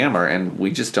Had a Hammer, and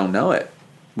we just don't know it.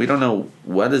 We don't know,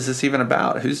 what is this even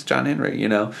about? Who's John Henry, you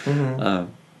know? Mm-hmm.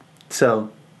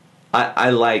 So I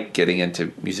like getting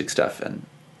into music stuff, and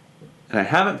I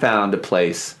haven't found a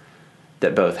place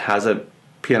that both has a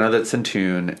piano that's in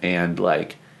tune and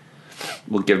like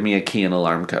will give me a key and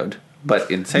alarm code. But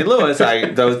in St. Louis,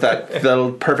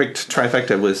 that perfect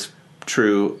trifecta was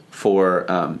true for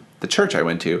the church I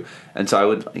went to, and so I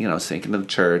would, you know, sneak into the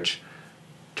church,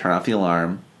 turn off the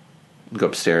alarm, go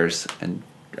upstairs, and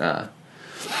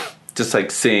just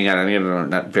like sing. I don't know, I'm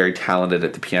not very talented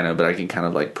at the piano, but I can kind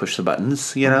of like push the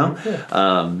buttons, you know?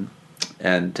 Mm-hmm.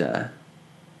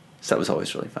 So that was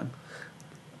always really fun.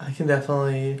 I can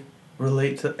definitely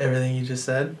relate to everything you just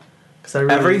said.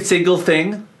 Every single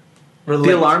thing? Relate.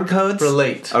 The alarm codes?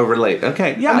 Relate. Oh, relate.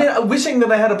 Okay, yeah. I mean, wishing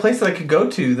that I had a place that I could go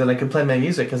to that I could play my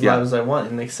music as loud as I want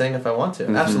and like sing if I want to.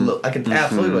 Mm-hmm. Absolutely. I can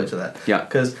absolutely relate to that. Yeah.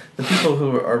 Because the people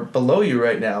who are below you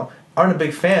right now aren't a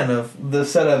big fan of the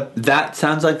setup. That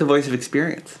sounds like the voice of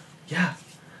experience. Yeah.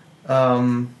 I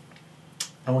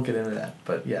won't get into that,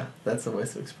 but yeah, that's the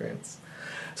voice of experience.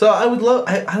 So I would love,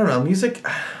 I don't know, music.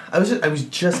 I was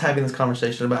just having this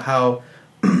conversation about how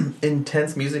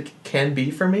intense music can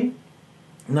be for me.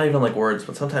 Not even like words,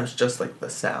 but sometimes just like the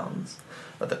sounds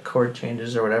or the chord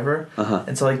changes or whatever. Uh-huh.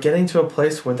 And so like getting to a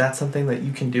place where that's something that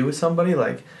you can do with somebody,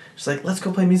 like just like let's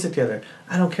go play music together.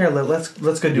 I don't care.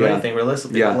 Let's go do anything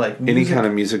realistically. Yeah. Like Any music, kind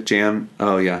of music jam.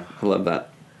 Oh yeah, I love that.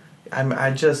 I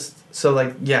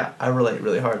relate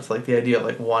really hard to like the idea of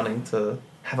like wanting to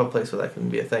have a place where that can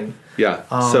be a thing. Yeah.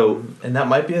 And that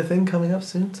might be a thing coming up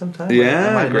soon sometime. Yeah,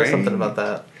 I might great. know something about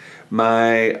that.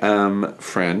 My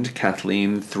friend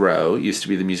Kathleen Throw used to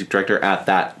be the music director at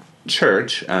that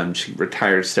church. She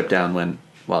retired, stepped down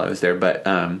while I was there, but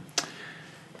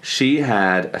she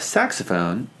had a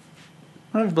saxophone.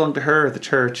 I don't know if it belonged to her or the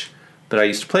church, but I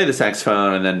used to play the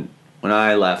saxophone. And then when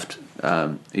I left,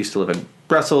 I used to live in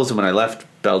Brussels, and when I left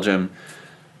Belgium,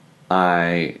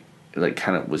 I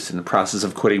kind of was in the process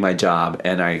of quitting my job,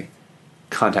 and I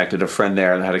contacted a friend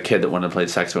there that had a kid that wanted to play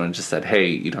the saxophone and just said,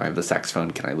 hey, I have the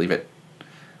saxophone, can I leave it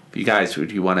for you guys?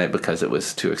 Would you want it? Because it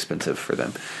was too expensive for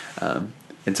them.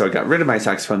 And so I got rid of my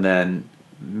saxophone then,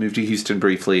 moved to Houston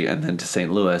briefly, and then to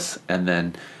St. Louis. And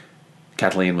then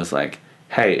Kathleen was like,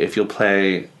 hey, if you'll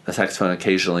play the saxophone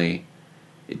occasionally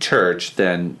at church,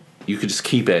 then you could just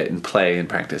keep it and play and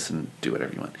practice and do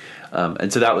whatever you want.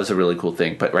 And so that was a really cool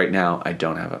thing. But right now I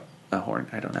don't have a horn.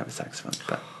 I don't have a saxophone.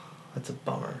 But That's a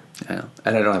bummer. yeah,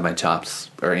 and I don't have my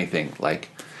chops or anything like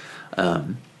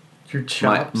your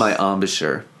chops. My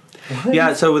embouchure. What?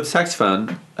 Yeah, so with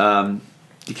saxophone,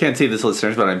 you can't see this,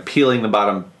 listeners, but I'm peeling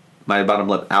my bottom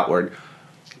lip outward.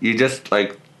 You just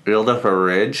build up a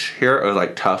ridge here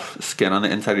of tough skin on the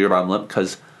inside of your bottom lip,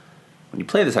 because when you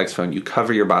play the saxophone, you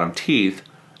cover your bottom teeth,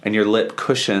 and your lip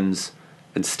cushions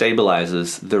and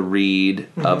stabilizes the reed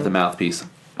of the mouthpiece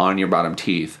on your bottom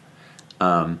teeth.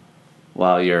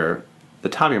 While the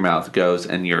top of your mouth goes,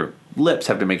 and your lips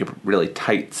have to make a really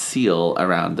tight seal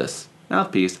around this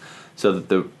mouthpiece so that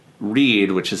the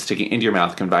reed, which is sticking into your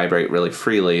mouth, can vibrate really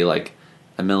freely, like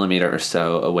a millimeter or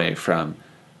so away from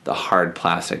the hard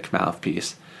plastic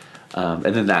mouthpiece. And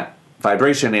then that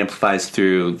vibration amplifies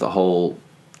through the whole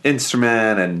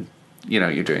instrument, and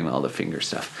you're doing all the finger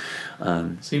stuff.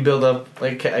 So you build up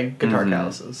guitar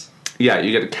calluses. Yeah,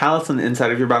 you get a callus on the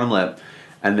inside of your bottom lip.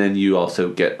 And then you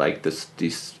also get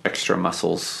these extra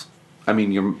muscles. I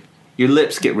mean, your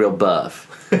lips get real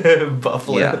buff. Buff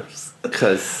lips.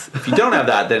 Because if you don't have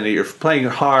that, then you're playing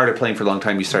hard or playing for a long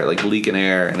time, you start leaking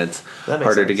air, and it's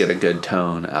harder to get a good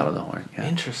tone out of the horn. Yeah.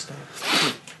 Interesting.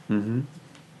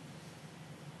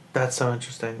 That's so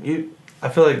interesting. I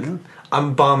feel like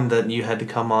I'm bummed that you had to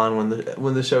come on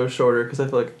when the show's shorter, because I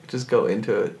feel like just go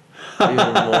into it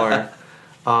even more.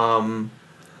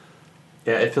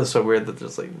 Yeah, it feels so weird that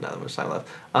there's not that much time left.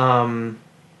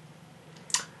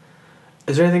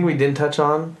 Is there anything we didn't touch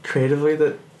on creatively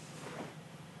that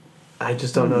I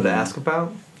just don't know to ask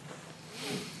about?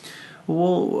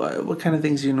 Well, what kind of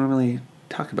things do you normally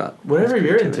talk about? Whatever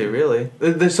you're into, really.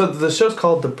 So the show's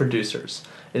called The Producers,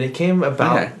 and it came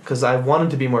about because I wanted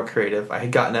to be more creative. I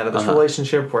had gotten out of this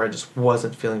relationship where I just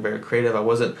wasn't feeling very creative. I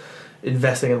wasn't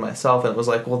investing in myself, and it was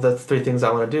the 3 things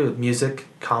I want to do: music,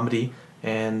 comedy,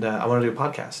 and I want to do a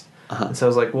podcast. And so I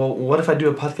was like, well, what if I do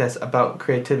a podcast about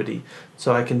creativity?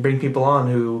 So I can bring people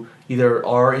on who either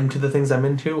are into the things I'm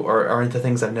into or are into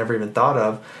things I've never even thought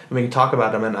of, and we can talk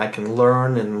about them, and I can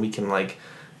learn, and we can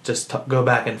just go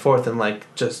back and forth and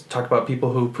just talk about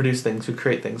people who produce things, who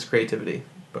create things, creativity.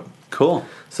 Boom. Cool.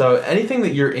 So anything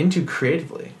that you're into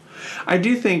creatively. I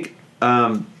do think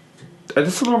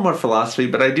just a little more philosophy,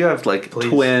 but I do have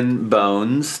twin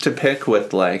bones to pick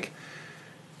with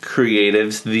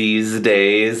creatives these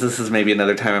days. This is maybe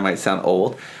another time I might sound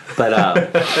old, but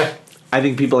I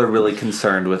think people are really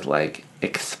concerned with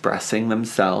expressing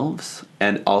themselves,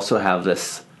 and also have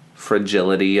this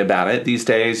fragility about it these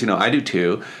days. I do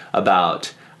too,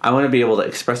 about I want to be able to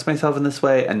express myself in this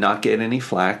way and not get any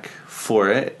flack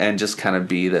for it, and just kind of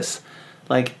be this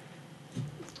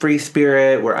free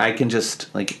spirit where I can just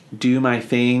do my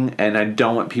thing, and I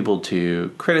don't want people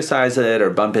to criticize it or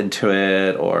bump into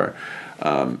it or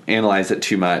analyze it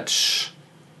too much.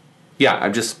 Yeah,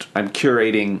 I'm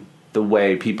curating the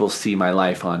way people see my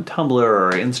life on Tumblr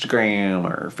or Instagram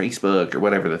or Facebook or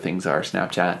whatever the things are,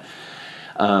 Snapchat,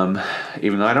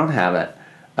 even though I don't have it.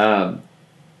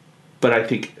 But I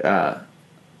think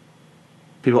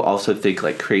people also think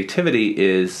creativity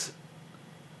is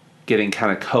getting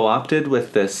kind of co-opted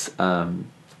with this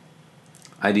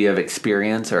idea of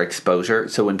experience or exposure.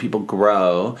 So when people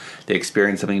grow, they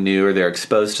experience something new, or they're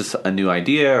exposed to a new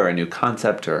idea or a new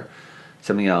concept or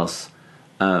something else.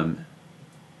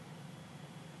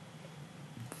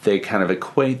 They kind of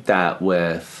equate that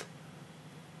with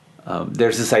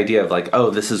there's this idea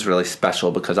of this is really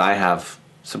special because I have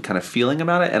some kind of feeling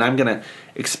about it, and I'm going to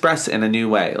express in a new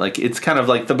way. Like, it's kind of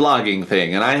like the blogging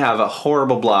thing, and I have a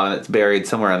horrible blog that's buried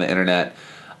somewhere on the internet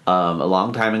a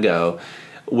long time ago,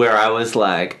 where I was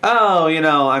like, oh,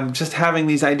 I'm just having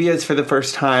these ideas for the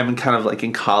first time, and kind of like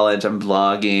in college, I'm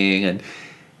blogging, and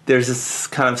there's this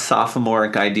kind of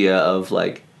sophomoric idea of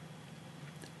like,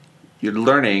 you're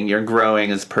learning, you're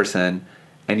growing as a person,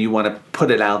 and you want to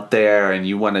put it out there, and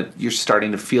you're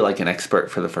starting to feel like an expert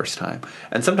for the first time.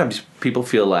 And sometimes people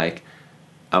feel like,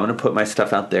 I'm going to put my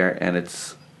stuff out there, and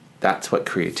that's what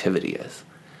creativity is.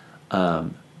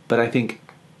 But I think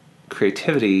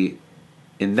creativity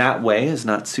in that way is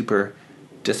not super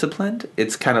disciplined.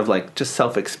 It's kind of like just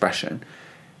self-expression.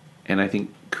 And I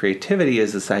think creativity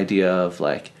is this idea of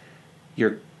like,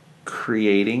 you're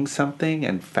creating something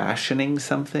and fashioning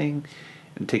something.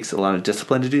 It takes a lot of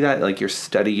discipline to do that. Like, you're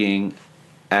studying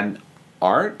an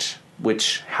art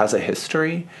which has a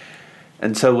history.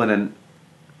 And so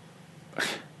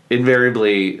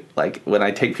invariably, like, when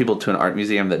I take people to an art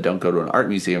museum that don't go to an art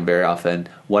museum very often,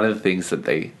 one of the things that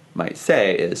they might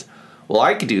say is, well,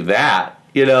 I could do that,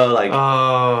 like.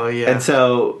 Oh, yeah. And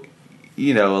so,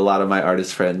 a lot of my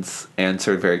artist friends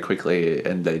answered very quickly,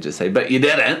 and they just say, but you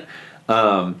didn't.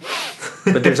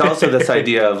 But there's also this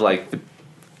idea of like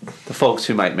the folks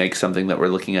who might make something that we're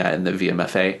looking at in the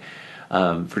VMFA,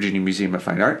 Virginia Museum of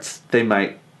Fine Arts.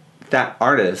 That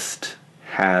artist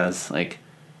has like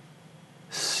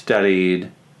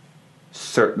studied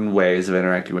certain ways of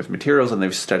interacting with materials, and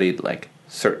they've studied like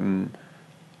certain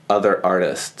other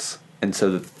artists. And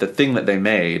so the thing that they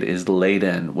made is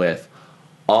laden with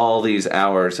all these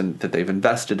hours and that they've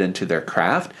invested into their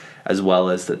craft, as well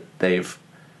as that they've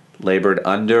labored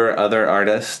under other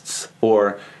artists,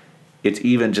 or it's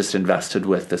even just invested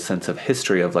with the sense of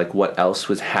history of like what else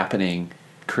was happening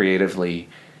creatively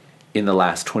in the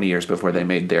last 20 years before they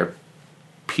made their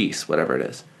piece, whatever it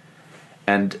is.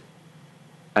 And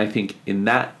I think in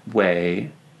that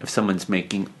way, if someone's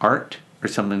making art or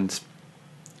someone's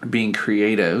being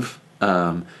creative,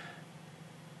 they're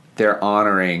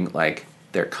honoring like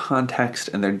their context,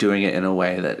 and they're doing it in a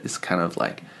way that is kind of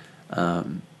like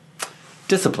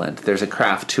disciplined. There's a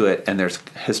craft to it, and there's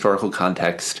historical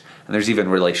context, and there's even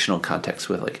relational context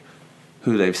with like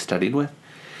who they've studied with.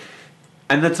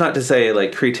 And that's not to say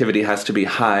like creativity has to be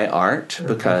high art,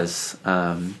 because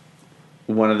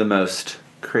one of the most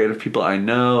creative people I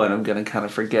know, and I'm going to kind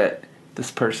of forget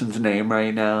this person's name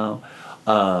right now,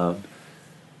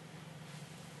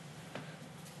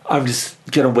 I'm just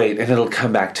going to wait and it'll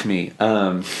come back to me.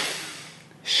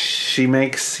 She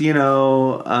makes,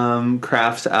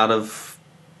 crafts out of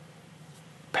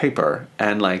paper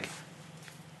and like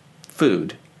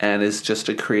food, and is just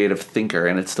a creative thinker,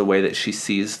 and it's the way that she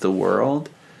sees the world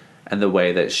and the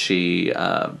way that she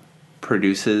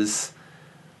produces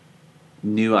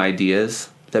new ideas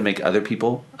that make other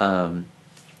people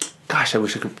I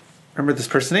wish I could remember this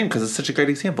person's name because it's such a great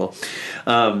example.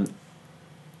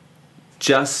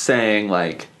 Just saying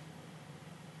like,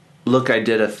 look, I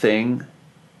did a thing,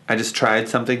 I just tried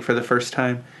something for the first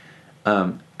time.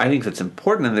 I think that's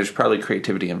important, and there's probably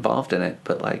creativity involved in it,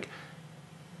 but like,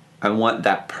 I want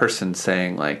that person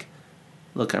saying like,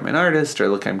 look, I'm an artist, or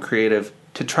look, I'm creative,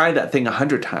 to try that thing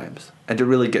 100 times and to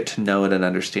really get to know it and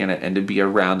understand it, and to be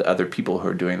around other people who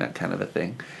are doing that kind of a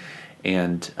thing.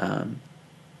 And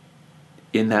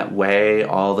in that way,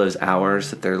 all those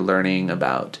hours that they're learning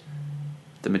about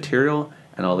the material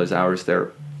and all those hours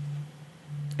they're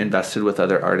invested with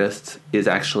other artists is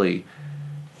actually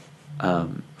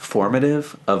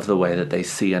formative of the way that they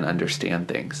see and understand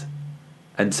things.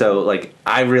 And so like,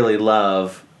 I really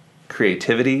love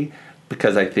creativity,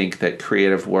 because I think that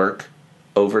creative work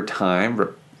over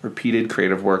time, repeated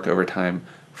creative work over time,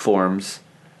 forms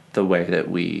the way that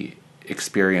we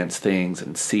experience things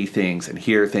and see things and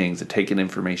hear things and take in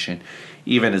information.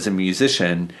 Even as a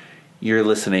musician, you're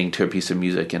listening to a piece of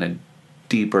music in a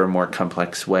deeper, more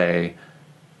complex way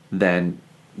than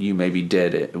you maybe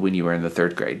did when you were in the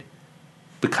third grade,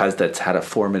 because that's had a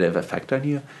formative effect on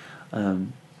you.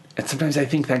 And sometimes I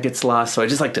think that gets lost, so I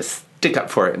just like to stick up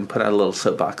for it and put out a little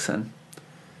soapbox and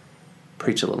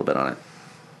preach a little bit on it.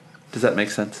 Does that make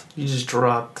sense? You just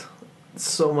dropped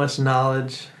so much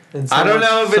knowledge. And I don't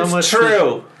know if it's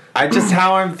true. I just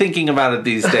how I'm thinking about it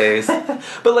these days.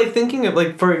 But like, thinking of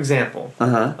like, for example,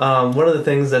 one of the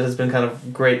things that has been kind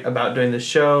of great about doing this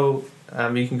show,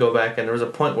 you can go back, and there was a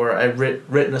point where I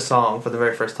written a song for the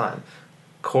very first time,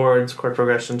 chord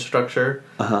progression, structure,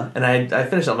 and I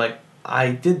finished it. I'm like,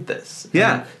 I did this.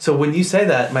 Yeah. And so when you say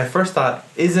that, my first thought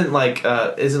isn't like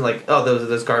oh,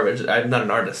 there's garbage, I'm not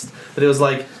an artist, but it was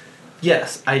like,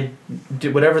 yes, I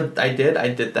did whatever I did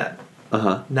that.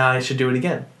 Now I should do it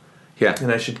again. Yeah.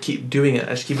 And I should keep doing it.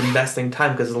 I should keep investing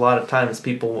time, because a lot of times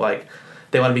people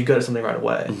they want to be good at something right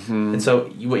away. Mm-hmm. And so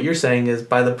what you're saying is,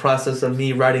 by the process of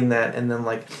me writing that, and then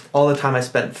all the time I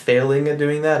spent failing at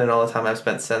doing that, and all the time I've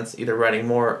spent since either writing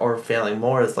more or failing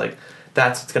more, is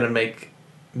that's what's going to make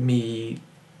me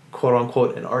quote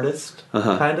unquote an artist,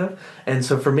 kind of. And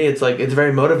so for me, it's it's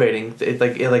very motivating. It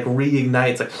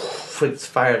reignites, it's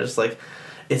fire. Just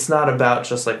it's not about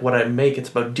just what I make, it's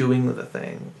about doing the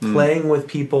thing. Playing with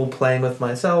people, playing with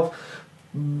myself,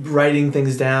 writing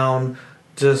things down,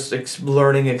 just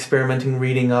learning, experimenting,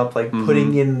 reading up,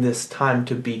 putting in this time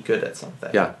to be good at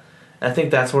something. Yeah. And I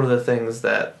think that's one of the things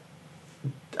that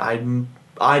I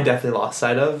definitely lost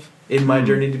sight of in my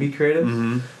journey to be creative.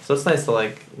 So it's nice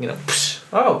to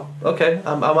oh, okay,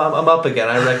 I'm up again.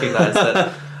 I recognize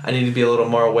that I need to be a little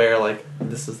more aware,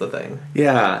 this is the thing.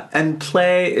 Yeah, and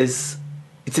play it's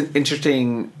an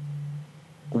interesting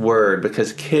word,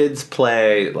 because kids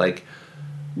play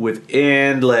with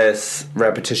endless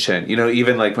repetition.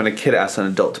 Even when a kid asks an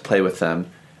adult to play with them,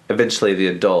 eventually the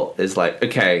adult is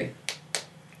okay,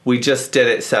 we just did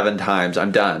it 7 times,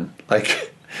 I'm done. But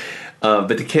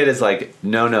the kid is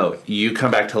no, you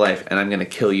come back to life and I'm going to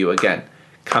kill you again.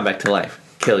 Come back to life,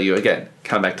 kill you again.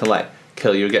 Come back to life,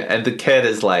 kill you again. And the kid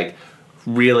is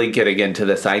really getting into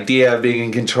this idea of being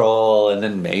in control, and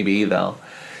then maybe they'll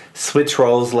switch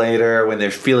roles later when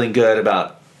they're feeling good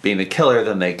about being a killer,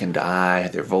 then they can die.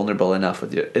 They're vulnerable enough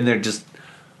with you. And they're just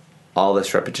all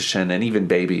this repetition. And even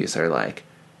babies are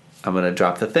I'm going to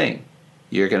drop the thing.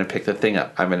 You're going to pick the thing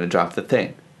up. I'm going to drop the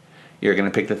thing. You're going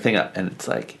to pick the thing up. And it's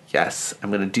yes, I'm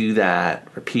going to do that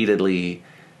repeatedly.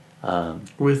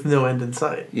 With no end in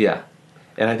sight. Yeah.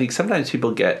 And I think sometimes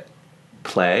people get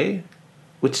play,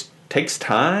 which takes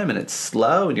time and it's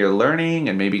slow and you're learning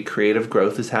and maybe creative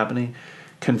growth is happening,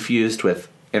 confused with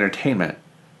entertainment,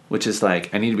 which is I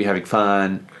need to be having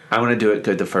fun. I want to do it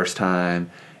good the first time.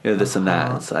 This and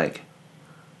that. It's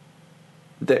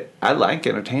I like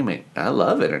entertainment. I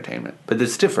love entertainment. But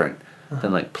it's different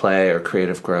than play or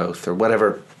creative growth or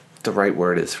whatever the right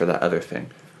word is for that other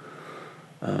thing.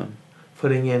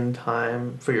 Putting in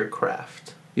time for your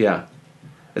craft. Yeah.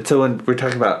 And so when we're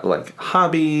talking about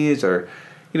hobbies, or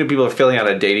people are filling out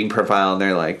a dating profile and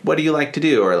they're what do you like to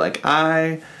do? Or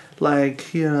I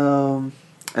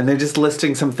and they're just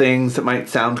listing some things that might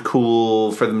sound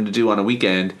cool for them to do on a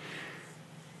weekend.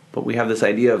 But we have this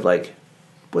idea of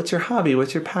what's your hobby?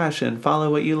 What's your passion?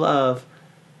 Follow what you love.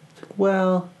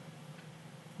 Well,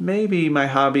 maybe my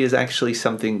hobby is actually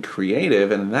something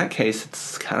creative, and in that case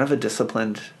it's kind of a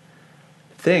disciplined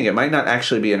thing. It might not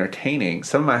actually be entertaining.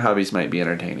 Some of my hobbies might be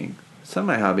entertaining. Some of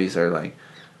my hobbies are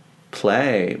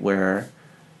play, where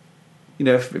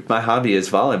if my hobby is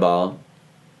volleyball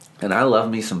and I love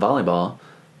me some volleyball,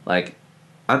 I'm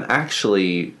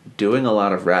actually doing a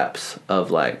lot of reps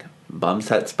of bum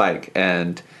set spike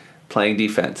and playing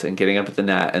defense and getting up at the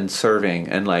net and serving,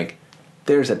 and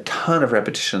there's a ton of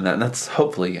repetition in that, and that's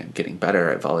hopefully getting better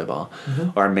at volleyball,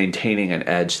 or maintaining an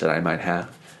edge that I might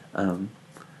have.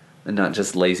 And not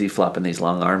just lazy flopping these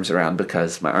long arms around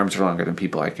because my arms are longer than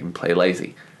people. I can play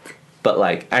lazy, but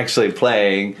actually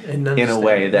playing in a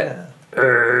way that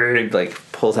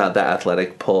pulls out that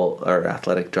athletic pull or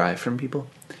athletic drive from people.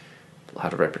 A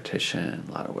lot of repetition,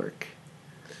 a lot of work.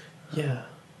 Yeah,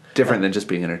 different than just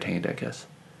being entertained, I guess.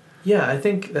 Yeah, I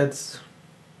think that's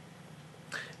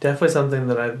definitely something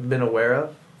that I've been aware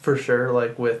of for sure.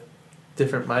 With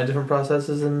my different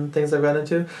processes and things I've gotten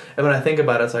into. And when I think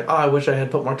about it, it's I wish I had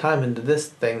put more time into this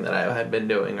thing that I had been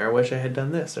doing, or I wish I had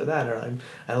done this or that, or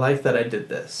I like that I did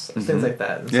this, things like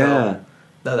that. And so,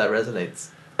 no, that resonates.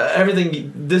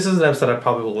 Everything. This is an episode I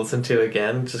probably will listen to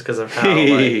again, just because of how.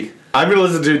 I'm gonna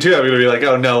listen to it too. I'm gonna be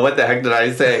oh no, what the heck did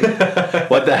I say?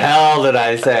 What the hell did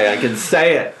I say? I can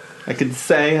say it. I can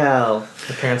say hell.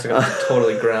 My parents are gonna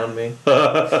totally ground me.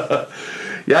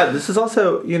 Yeah, this is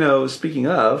also speaking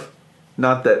of.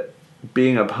 Not that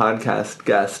being a podcast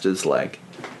guest is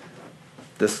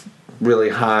this really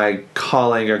high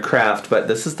calling or craft, but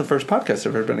this is the first podcast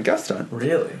I've ever been a guest on.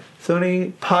 Really? So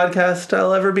any podcast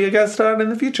I'll ever be a guest on in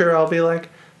the future, I'll be oh,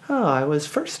 I was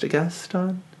first a guest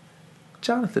on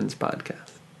Jonathan's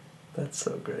podcast. That's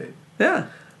so great. Yeah.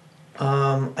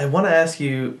 I want to ask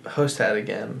you host hat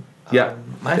again. Yeah.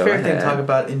 My favorite thing to talk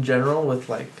about in general with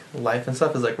life and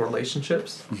stuff is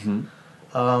relationships.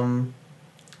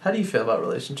 How do you feel about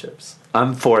relationships?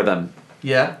 I'm for them.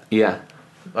 Yeah? Yeah.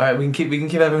 All right, we can keep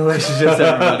having relationships,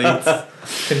 everybody.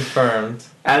 It's confirmed.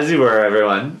 As you were,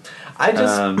 everyone. I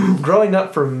just growing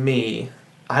up for me,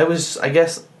 I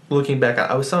guess looking back,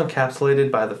 I was so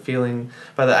encapsulated by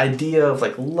the idea of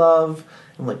love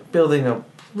and building a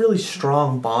really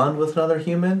strong bond with another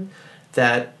human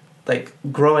that, like,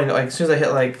 growing, like, as soon as I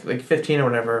hit, like 15 or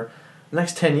whatever, the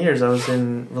next 10 years I was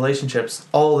in relationships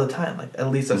all the time, like, at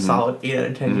least a solid 8 out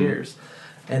of 10 years.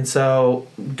 And so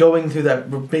going through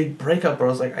that big breakup where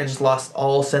I was like, I just lost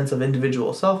all sense of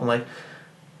individual self. I'm like,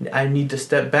 I need to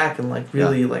step back and, like,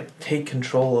 really, like, take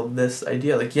control of this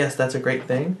idea. Like, yes, that's a great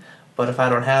thing, but if I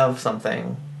don't have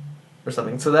something or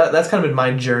something. So that's kind of been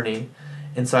my journey.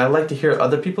 And so I like to hear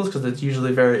other people's because it's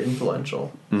usually very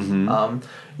influential. You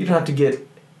don't have to get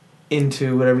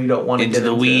into whatever you don't want to get into.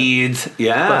 Into the weeds.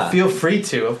 Yeah. But feel free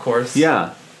to, of course.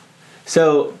 Yeah.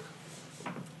 So,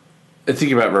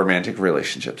 thinking about romantic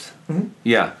relationships.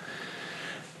 Yeah.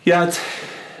 Yeah,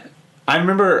 I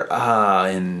remember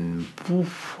I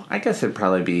guess it'd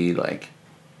probably be like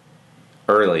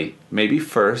early, maybe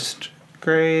first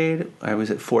grade. I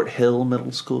was at Fort Hill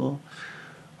Middle School,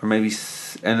 or maybe,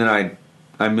 and then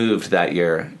I moved that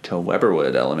year to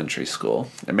Weberwood Elementary School,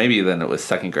 and maybe then it was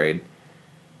second grade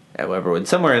at Weberwood.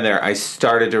 Somewhere in there, I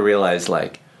started to realize,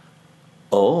 like,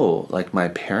 oh, like, my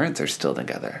parents are still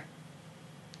together.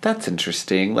 That's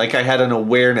interesting. Like, I had an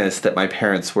awareness that my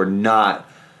parents were not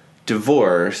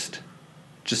divorced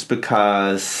just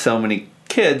because so many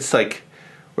kids, like,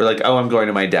 were like, oh, I'm going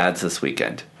to my dad's this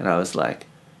weekend. And I was like,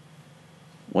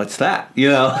 what's that? You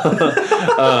know?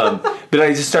 But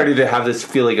I just started to have this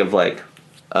feeling of, like,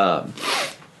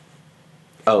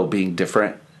 being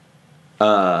different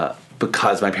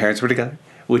because my parents were together,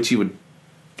 which you would...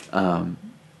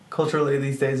 Culturally,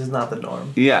 these days is not the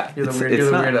norm. Yeah. You're the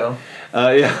weirdo.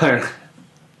 Yeah.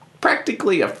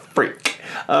 Practically a freak.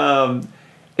 And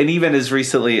even as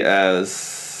recently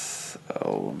as,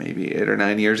 maybe 8 or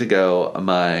 9 years ago,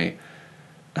 my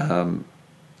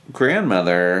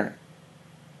grandmother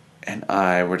and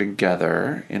I were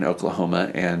together in Oklahoma,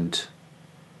 and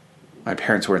my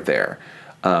parents weren't there.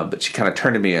 But she kind of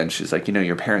turned to me and she's like, you know,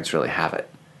 your parents really have it.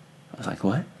 I was like,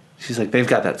 what? She's like, they've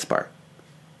got that spark.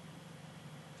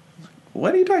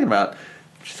 What are you talking about?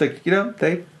 She's like, you know,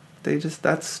 they just,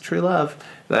 that's true love.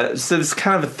 So it's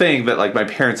kind of a thing that, like, my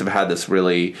parents have had this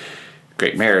really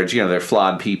great marriage. You know, they're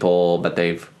flawed people, but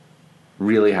they've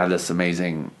really had this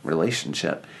amazing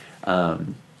relationship.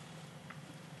 And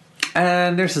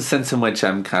there's a sense in which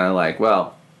I'm kind of like,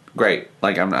 well, great.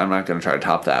 Like, I'm not going to try to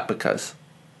top that because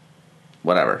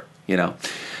whatever, you know.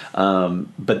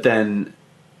 But then,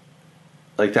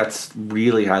 like, that's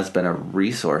really has been a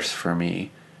resource for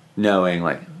me, knowing,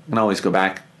 like, I can always go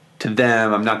back to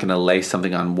them. I'm not going to lay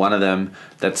something on one of them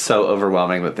that's so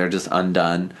overwhelming that they're just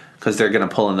undone, because they're going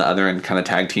to pull in the other and kind of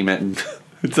tag team it, and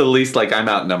it's at least like I'm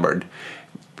outnumbered.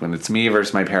 When it's me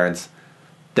versus my parents,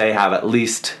 they have at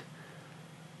least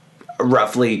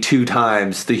roughly 2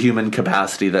 times the human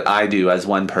capacity that I do as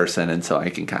one person, and so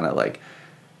I can kind of, like,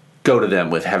 go to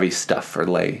them with heavy stuff or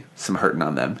lay some hurting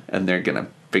on them, and they're going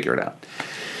to figure it out.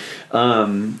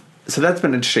 So that's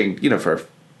been interesting, you know, for a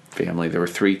family. There were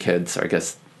 3 kids, so I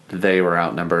guess they were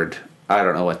outnumbered. I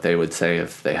don't know what they would say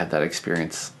if they had that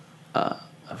experience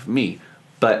of me.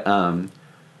 But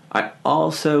I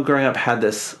also, growing up, had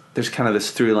this, there's kind of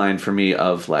this through line for me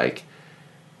of, like,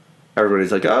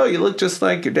 everybody's like, oh, you look just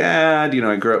like your dad. You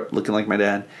know, I grew up looking like my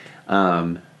dad.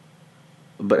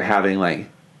 But having, like,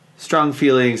 strong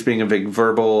feelings, being a big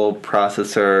verbal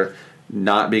processor,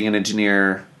 not being an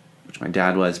engineer, which my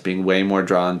dad was, being way more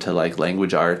drawn to, like,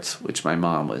 language arts, which my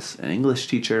mom was an English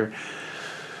teacher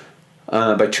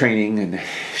by training, and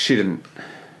she didn't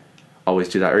always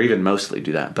do that, or even mostly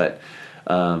do that, but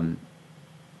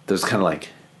there's kind of, like,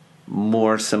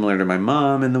 more similar to my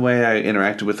mom in the way I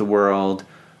interacted with the world,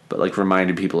 but, like,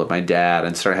 reminded people of my dad,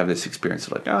 and started having this experience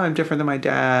of, like, oh, I'm different than my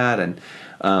dad, and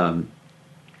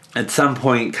at some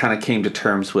point kind of came to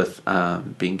terms with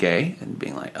being gay, and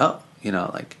being like, oh, you know,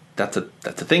 like, that's a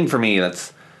thing for me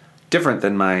that's different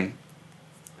than my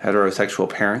heterosexual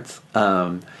parents.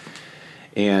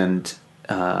 And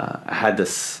I had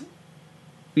this,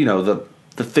 you know,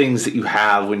 the things that you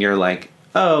have when you're like,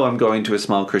 oh, I'm going to a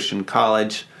small Christian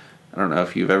college. I don't know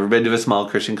if you've ever been to a small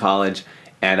Christian college,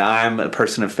 and I'm a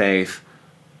person of faith,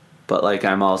 but, like,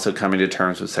 I'm also coming to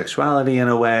terms with sexuality in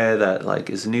a way that, like,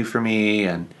 is new for me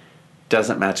and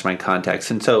doesn't match my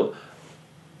context. And so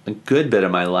a good bit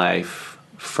of my life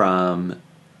from,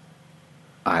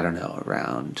 I don't know,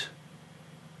 around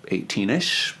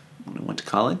 18-ish, when I went to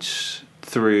college,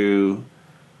 through,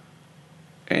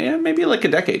 and maybe like a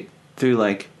decade, through,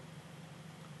 like,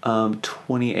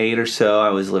 28 or so, I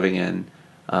was living in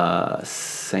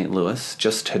St. Louis,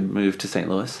 just had moved to St.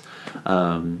 Louis,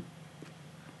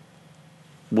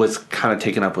 was kind of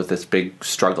taken up with this big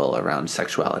struggle around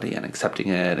sexuality and accepting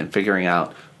it and figuring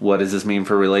out, what does this mean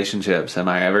for relationships? Am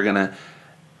I ever going to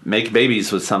make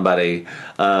babies with somebody.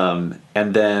 And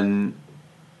then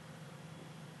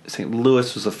St.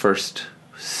 Louis was the first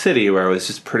city where I was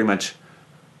just pretty much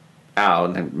out,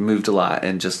 and I moved a lot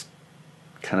and just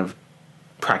kind of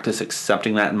practice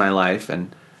accepting that in my life,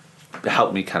 and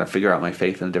helped me kind of figure out my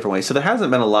faith in a different way. So there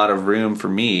hasn't been a lot of room for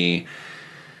me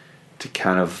to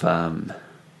kind of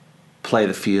play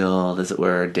the field, as it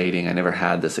were, dating. I never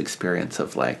had this experience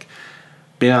of like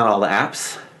being on all the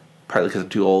apps, partly because I'm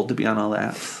too old to be on all the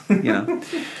apps, you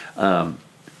know.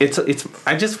 It's.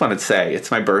 I just want to say it's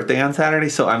my birthday on Saturday,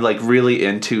 so I'm like really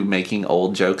into making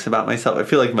old jokes about myself. I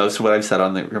feel like most of what I've said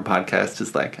on the podcast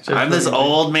is like, I'm this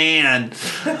old man,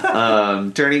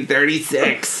 turning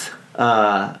 36,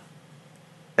 and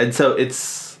so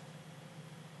it's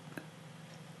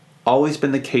always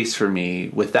been the case for me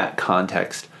with that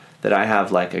context that I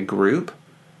have like a group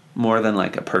more than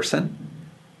like a person.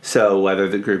 So whether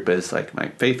the group is like my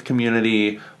faith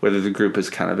community, whether the group is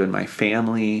kind of in my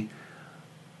family,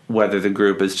 whether the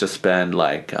group has just been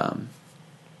like, I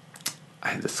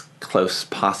had this close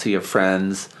posse of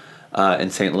friends in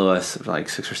St. Louis, like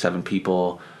 6 or 7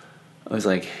 people. It was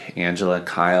like Angela,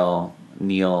 Kyle,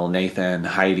 Neil, Nathan,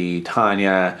 Heidi,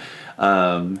 Tanya,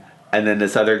 and then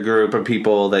this other group of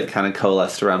people that kind of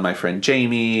coalesced around my friend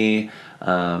Jamie.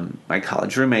 My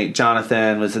college roommate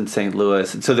Jonathan was in St.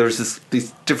 Louis, and so there was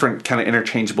these different kind of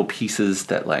interchangeable pieces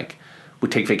that like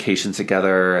would take vacations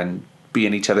together and be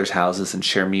in each other's houses and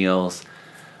share meals.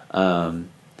 In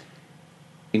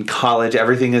college,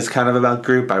 everything is kind of about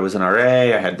group. I was an RA.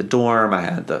 I had the dorm. I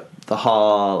had the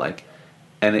hall. Like,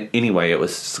 and anyway, it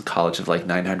was just a college of like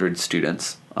 900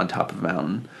 students on top of a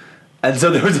mountain, and so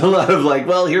there was a lot of like,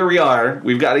 well, here we are.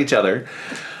 We've got each other.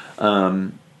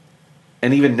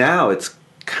 And even now, it's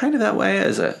kind of that way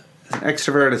as an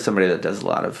extrovert, as somebody that does a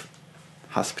lot of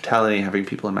hospitality, having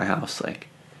people in my house. Like,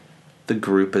 the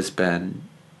group has been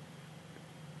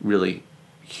really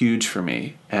huge for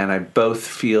me, and I both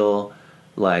feel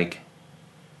like,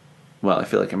 well, I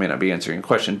feel like I may not be answering a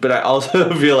question, but I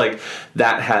also feel like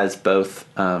that has both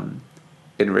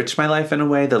enriched my life in a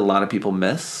way that a lot of people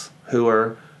miss, who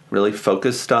are really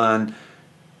focused on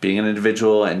being an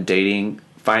individual and dating,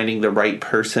 finding the right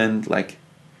person. Like,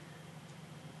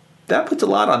 that puts a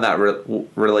lot on that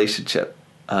relationship,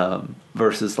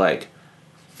 versus like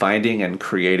finding and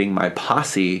creating my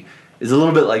posse is a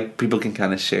little bit like people can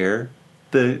kind of share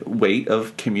the weight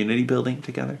of community building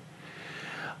together.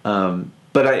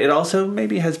 But it also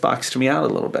maybe has boxed me out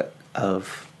a little bit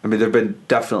I mean, there have been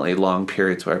definitely long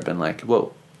periods where I've been like,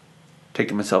 whoa,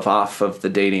 taking myself off of the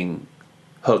dating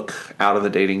hook, out of the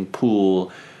dating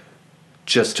pool,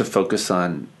 just to focus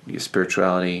on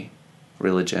spirituality,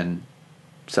 religion,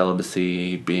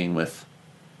 celibacy, being with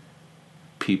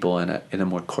people in a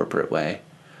more corporate way.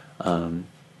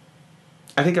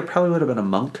 I think I probably would have been a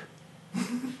monk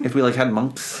if we like had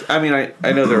monks. I mean,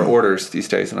 I know there are orders these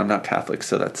days, and I'm not Catholic,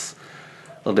 so that's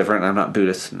a little different. I'm not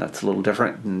Buddhist, and that's a little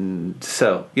different. And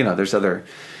so, you know, there's other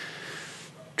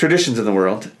traditions in the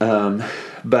world.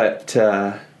 But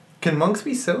can monks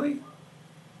be silly?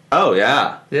 Oh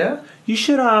yeah, yeah. You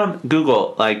should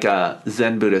Google like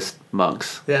Zen Buddhist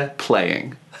monks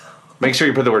playing. Make sure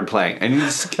you put the word playing, and you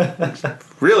just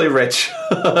really rich.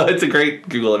 It's a great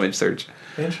Google image search.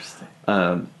 Interesting.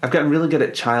 I've gotten really good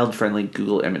at child-friendly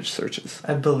Google image searches.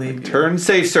 I believe you. Turn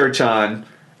safe search on,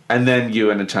 and then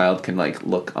you and a child can like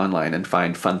look online and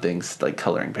find fun things like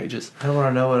coloring pages. I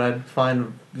want to know what I'd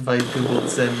find if I Googled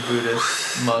Zen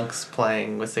Buddhist monks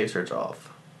playing with safe search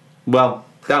off. Well,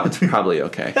 that one's probably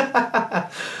okay.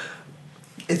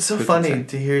 It's so funny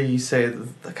to hear you say,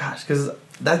 gosh, because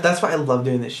that's why I love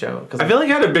doing this show. I feel like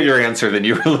I had a bigger answer than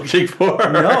you were looking for.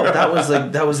 No, that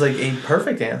was like a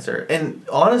perfect answer. And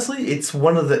honestly, it's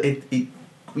one of the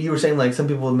you were saying like some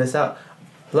people would miss out.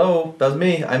 Hello, that was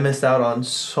me. I missed out on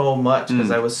so much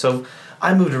because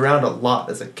I moved around a lot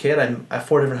as a kid. I'm at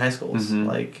 4 different high schools,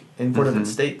 like in 4 different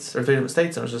states or 3 different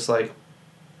states, and I was just like,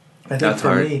 I think that's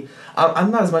for me, I'm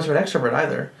not as much of an extrovert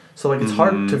either. So like it's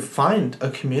hard to find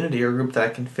a community or group that I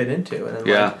can fit into. And then,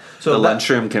 like, so the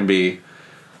lunchroom can be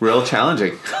real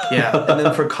challenging. Yeah, and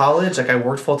then for college, like I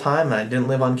worked full time and I didn't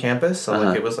live on campus, so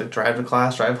like it was like drive to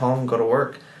class, drive home, go to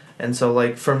work. And so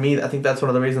like for me, I think that's one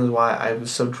of the reasons why I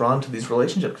was so drawn to these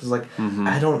relationships, because like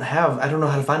I don't know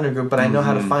how to find a group, but I know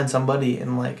how to find somebody,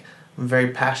 and like I'm a very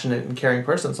passionate and caring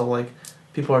person, so like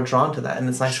people are drawn to that, and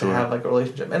it's nice to have like a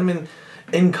relationship. And I mean,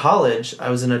 in college, I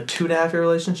was in a 2.5-year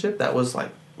relationship that was like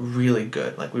really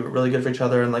good. Like we were really good for each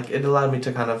other, and like it allowed me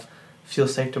to kind of feel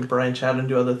safe to branch out and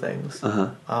do other things,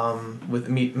 with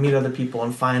meet other people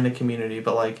and find a community.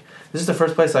 But like this is the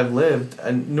first place I've lived,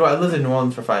 and I lived in New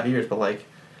Orleans for 5 years, but like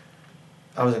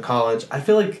I was in college. I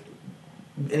feel like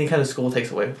any kind of school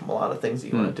takes away from a lot of things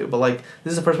that you want to do. But like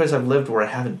this is the first place I've lived where I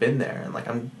haven't been there, and like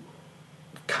I'm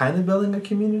kind of building a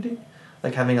community,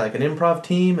 like having like an improv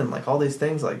team and like all these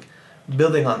things, like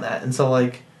building on that. And so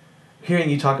like hearing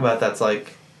you talk about that's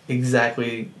like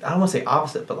exactly, I don't want to say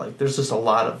opposite, but like there's just a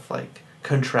lot of like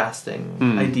contrasting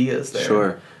ideas there.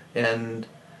 Sure. And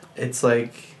it's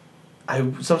like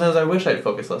sometimes I wish I'd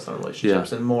focus less on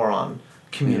relationships and more on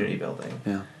community building.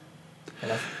 Yeah.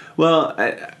 And Well,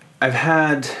 I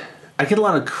get a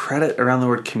lot of credit around the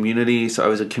word community. So I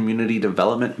was a community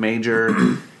development major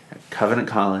at Covenant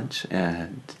College,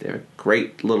 and they have a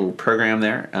great little program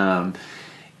there. And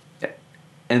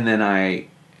then I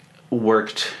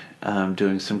worked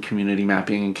doing some community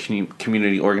mapping and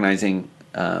community organizing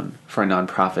for a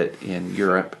nonprofit in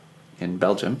Europe, in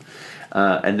Belgium.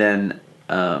 And then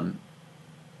got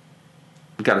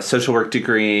a social work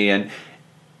degree, and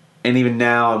even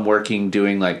now I'm working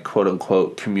doing like quote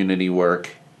unquote community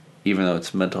work, even though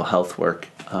it's mental health work.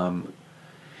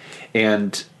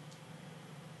 And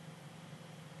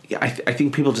yeah, I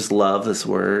think people just love this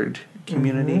word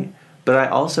community. Mm-hmm. But I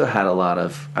also had a lot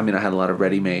of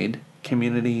ready-made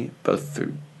community, both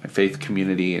through my faith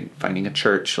community and finding a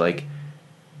church. Like,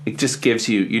 it just gives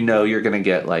you, you're going to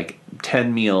get like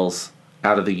 10 meals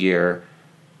out of the year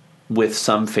with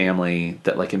some family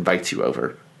that like invites you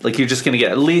over. Like, you're just going to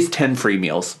get at least 10 free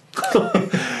meals.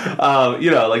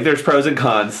 Like there's pros and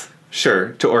cons,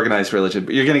 sure, to organized religion,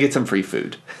 but you're going to get some free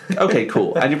food. Okay,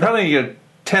 cool. And you're probably going to get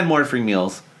 10 more free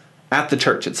meals at the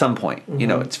church at some point.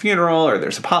 Mm-hmm. It's a funeral, or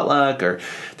there's a potluck, or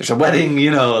there's a wedding,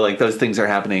 like those things are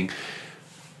happening.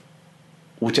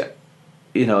 Which, at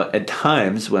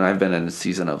times when I've been in a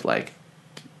season of like,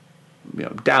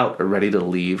 doubt or ready to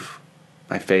leave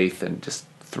my faith and just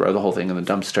throw the whole thing in the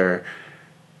dumpster,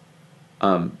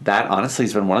 that honestly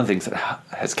has been one of the things that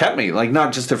has kept me, like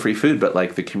not just the free food, but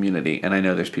like the community. And I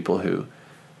know there's people who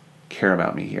care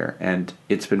about me here. And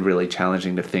it's been really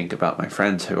challenging to think about my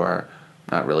friends who are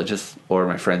not religious, or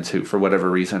my friends who, for whatever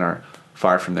reason, are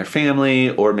far from their family,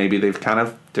 or maybe their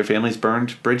families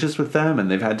burned bridges with them and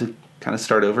they've had to kind of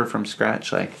start over from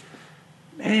scratch. Like,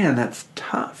 man, that's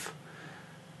tough.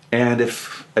 And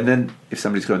then if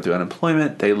somebody's going through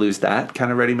unemployment, they lose that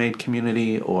kind of ready-made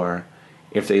community, or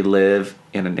if they live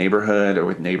in a neighborhood or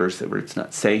with neighbors where it's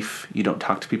not safe, you don't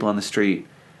talk to people on the street,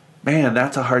 man,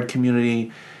 that's a hard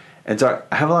community. And so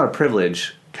I have a lot of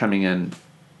privilege coming in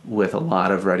with a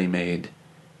lot of ready-made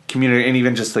community, and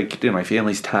even just like, my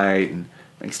family's tight, and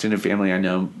my extended family, I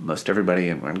know most everybody,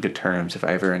 and we're on good terms. If I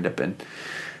ever end up in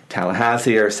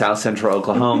Tallahassee or South Central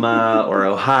Oklahoma or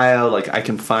Ohio, like I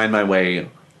can find my way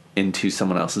into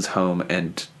someone else's home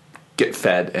and get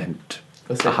fed and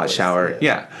a hot shower.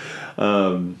 Yeah.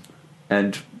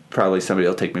 And probably somebody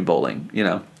will take me bowling,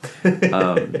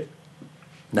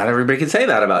 Not everybody can say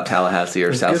that about Tallahassee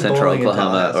or South Central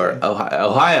Oklahoma or Ohio.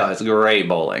 Ohio has great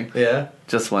bowling. Yeah.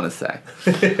 Just want to say.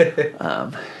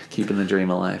 Keeping the dream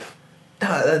alive.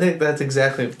 I think that's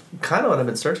exactly kind of what I've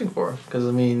been searching for.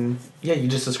 Because, you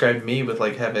just described me with,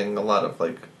 like, having a lot of,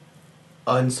 like,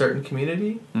 uncertain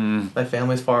community. My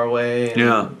family's far away.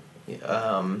 And,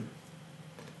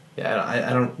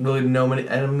 I don't really know many.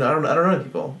 I don't know any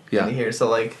people in here. So,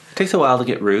 like, it takes a while to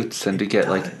get roots and to get,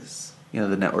 like,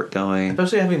 the network going.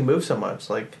 Especially having moved so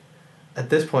much. Like, at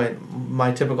this point,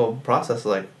 my typical process is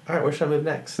like, all right, where should I move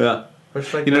next? Yeah. Where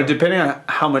should I go? Depending on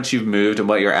how much you've moved and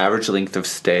what your average length of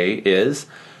stay is,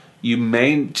 you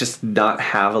may just not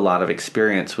have a lot of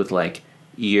experience with, like,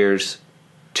 years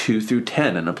 2 through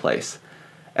 10 in a place.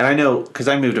 And I know, because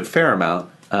I moved a fair amount.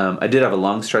 I did have a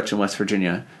long stretch in West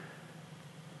Virginia,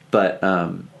 but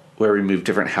where we moved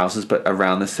different houses, but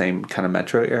around the same kind of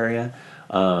metro area.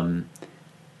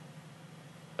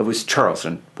 It was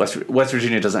Charleston. West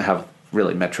Virginia doesn't have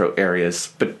really metro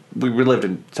areas, but we lived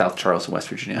in South Charleston, West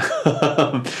Virginia.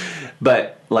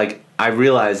 But, like, I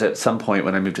realized at some point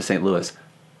when I moved to St. Louis,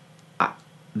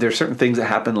 there are certain things that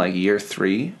happen, like, year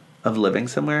 3 of living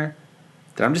somewhere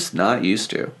that I'm just not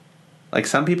used to. Like,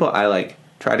 some people I, like,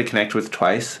 try to connect with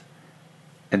twice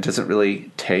and doesn't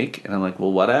really take, and I'm like,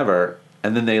 well, whatever.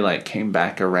 And then they, like, came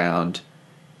back around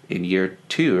in year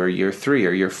 2 or year 3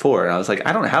 or year 4, and I was like,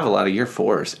 I don't have a lot of year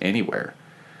 4s anywhere.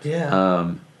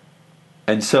 Yeah.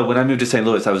 And so when I moved to St.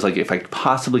 Louis, I was like, if I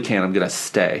possibly can, I'm gonna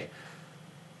stay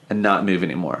and not move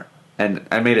anymore. And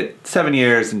I made it 7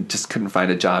 years and just couldn't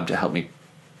find a job to help me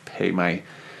pay my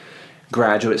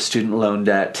graduate student loan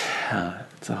debt.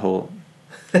 It's a whole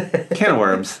can of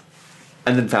worms.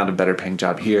 And then found a better paying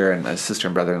job here, and my sister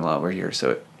and brother-in-law were here,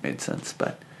 so it made sense.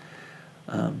 But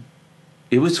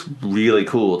it was really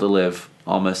cool to live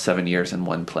almost 7 years in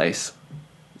one place.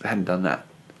 hadn't done that.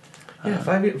 Yeah,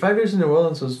 5 years in New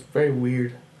Orleans was very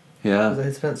weird. Yeah. Because I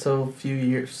had spent so few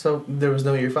years, so there was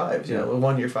no year fives, you know,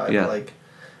 1 year five, Yeah. like,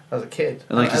 I was a kid.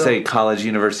 And like you say, college,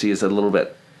 university is a little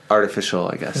bit artificial,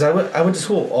 I guess. Because I went to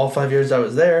school all 5 years I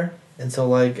was there, and so,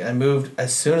 like, I moved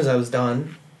as soon as I was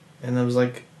done, and I was,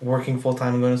 like, working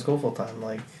full-time and going to school full-time,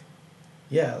 like,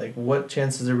 yeah, like, what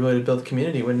chance is there really to build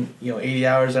community when, you know, 80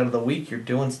 hours out of the week you're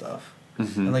doing stuff?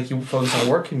 Mm-hmm. And, like, you focus on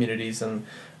work communities, and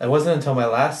it wasn't until my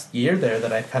last year there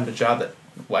that I found a job that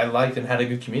I liked and had a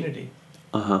good community.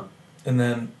 Uh-huh. And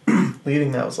then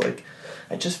leaving that was like,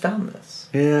 I just found this.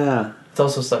 Yeah. It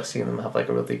also sucks seeing them have like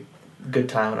a really good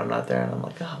time when I'm not there, and I'm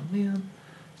like, oh man.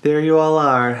 There you all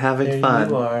are, having there fun.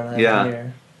 You are, and I'm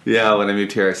here. Yeah, when I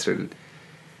moved here, I started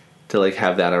to like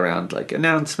have that around like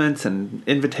announcements and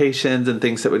invitations and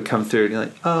things that would come through. And you're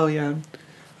like, oh yeah, I'm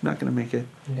not going to make it.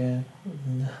 Yeah,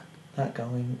 not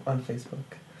going on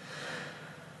Facebook.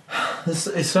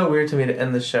 It's so weird to me to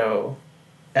end the show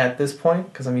at this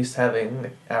point, because I'm used to having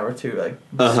like an hour or two like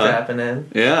strapping in.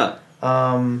 Yeah.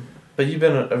 But you've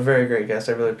been a very great guest.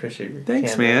 I really appreciate your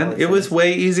Thanks, man. It was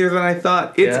way easier than I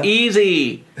thought. It's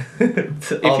easy.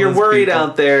 If you're worried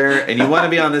out there and you want to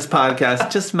be on this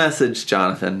podcast, just message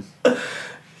Jonathan.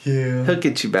 Yeah. He'll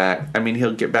get you back. I mean,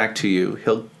 he'll get back to you.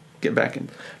 He'll get back in.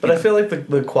 But I feel like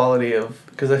the quality of,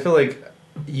 because I feel like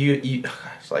you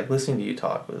like listening to you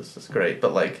talk was just great.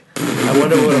 But like,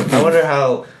 I wonder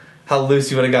how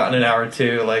loose you would have gotten an hour or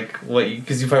two, like what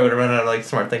because you probably would have run out of like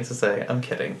smart things to say. I'm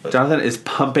kidding. But. Jonathan is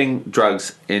pumping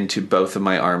drugs into both of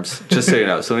my arms, just so you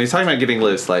know. So when he's talking about getting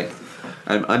loose, like,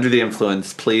 I'm under the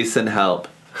influence. Please send help.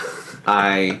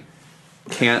 I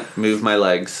can't move my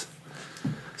legs.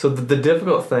 So the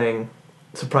difficult thing,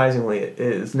 surprisingly,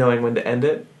 is knowing when to end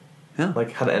it. Yeah.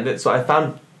 Like how to end it. So I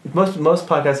found most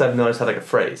podcasts I've noticed have like a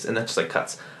phrase, and that's just like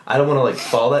cuts. I don't want to like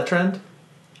follow that trend.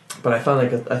 But I found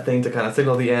like a thing to kind of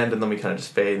signal the end, and then we kind of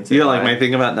just fade. And say You don't like my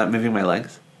thing about not moving my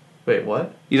legs? Wait,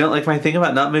 what? You don't like my thing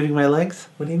about not moving my legs?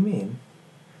 What do you mean?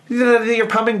 You're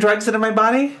pumping drugs into my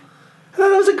body? I thought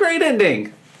that was a great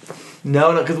ending.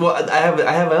 No, because I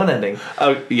have my own ending.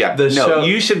 Oh yeah, show,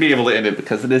 you should be able to end it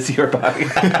because it is your body.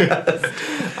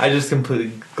 I just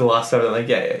completely glossed over it. Like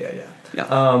yeah.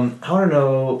 I want to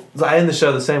know. So I end the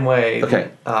show the same way.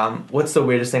 Okay. What's the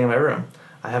weirdest thing in my room?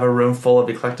 I have a room full of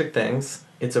eclectic things.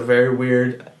 It's a very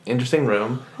weird, interesting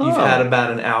room. Oh. You've had about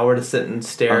an hour to sit and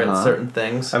stare at certain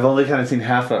things. I've only kind of seen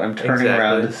half of it. I'm turning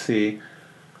around to see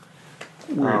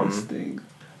weirdest things.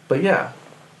 But yeah,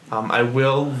 I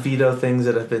will veto things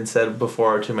that have been said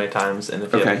before too many times, and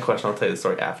if you have a question, I'll tell you the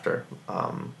story after.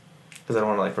 Because I don't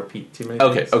want to like repeat too many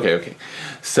things. Okay.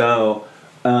 So,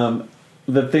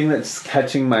 the thing that's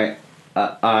catching my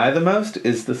eye the most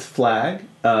is this flag.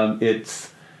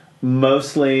 It's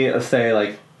mostly, let's say,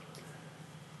 like,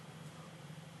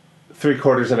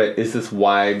 3/4 of it is this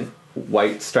wide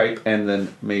white stripe, and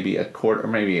then maybe a quarter,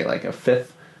 maybe like a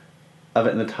fifth of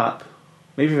it in the top,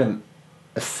 maybe even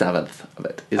a seventh of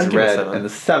it is red, and the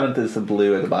seventh is the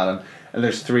blue at the bottom, and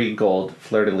there's 3 gold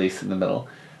fleur-de-lis in the middle,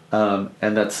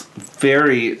 and that's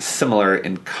very similar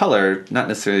in color, not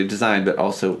necessarily design, but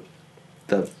also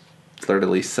the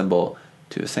fleur-de-lis symbol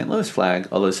to the St. Louis flag,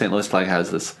 although the St. Louis flag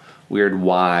has this weird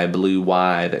Y, blue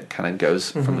Y that kind of goes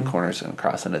from the corners and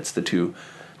across, and it's the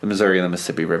Missouri and the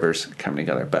Mississippi rivers coming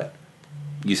together, but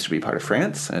used to be part of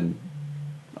France and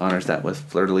honors that with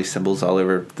fleur-de-lis symbols all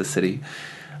over the city.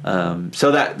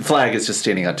 So that flag is just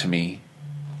standing out to me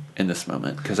in this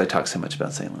moment because I talk so much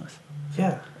about St. Louis.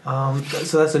 Yeah.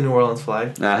 So that's a New Orleans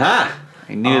flag. Aha!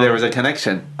 I knew there was a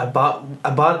connection. I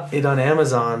bought it on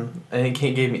Amazon, and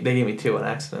they gave me 2 on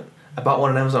accident. I bought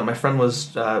one on Amazon. My friend was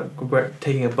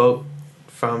taking a boat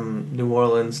from New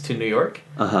Orleans to New York,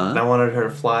 and I wanted her to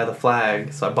fly the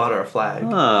flag, so I bought her a flag.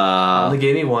 They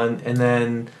gave me one, and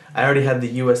then I already had the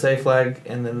USA flag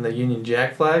and then the Union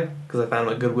Jack flag because I found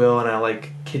them at Goodwill, and I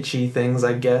like kitschy things,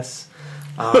 I guess.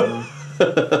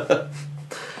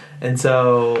 And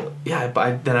so I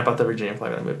bought the Virginia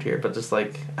flag when I moved here. But just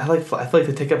like I feel like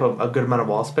they take up a good amount of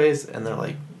wall space, and they're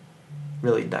like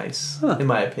really nice in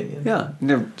my opinion. Yeah,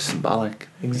 they're symbolic.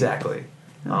 Exactly.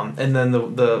 Yeah. And then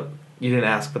the you didn't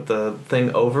ask, but the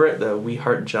thing over it, the We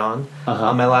Heart John,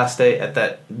 on my last day at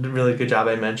that really good job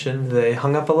I mentioned, they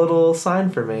hung up a little sign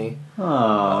for me.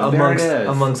 Oh, there it is.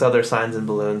 Amongst other signs and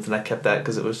balloons, and I kept that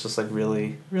because it was just like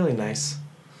really, really nice.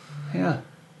 Yeah.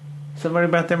 Somebody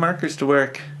brought their markers to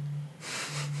work.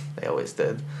 They always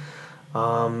did. You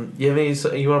have any?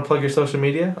 You want to plug your social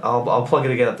media? I'll plug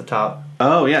it again at the top.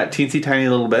 Oh yeah, Teensy Tiny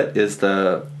Little Bit is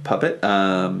the puppet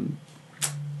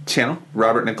channel.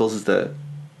 Robert Knyckels is the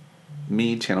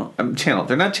me channel. Channel.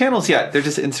 They're not channels yet. They're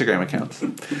just Instagram accounts.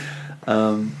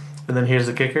 And then here's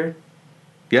the kicker.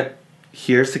 Yep.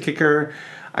 Here's the kicker.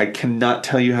 I cannot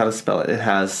tell you how to spell it. It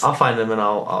has I'll find them and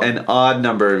I'll an odd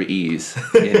number of E's.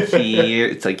 And here,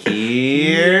 it's like,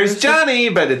 here's Johnny,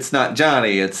 but it's not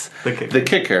Johnny. It's the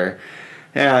kicker.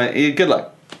 Yeah, good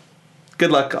luck.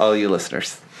 Good luck, all you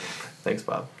listeners. Thanks,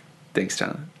 Bob. Thanks,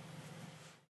 John.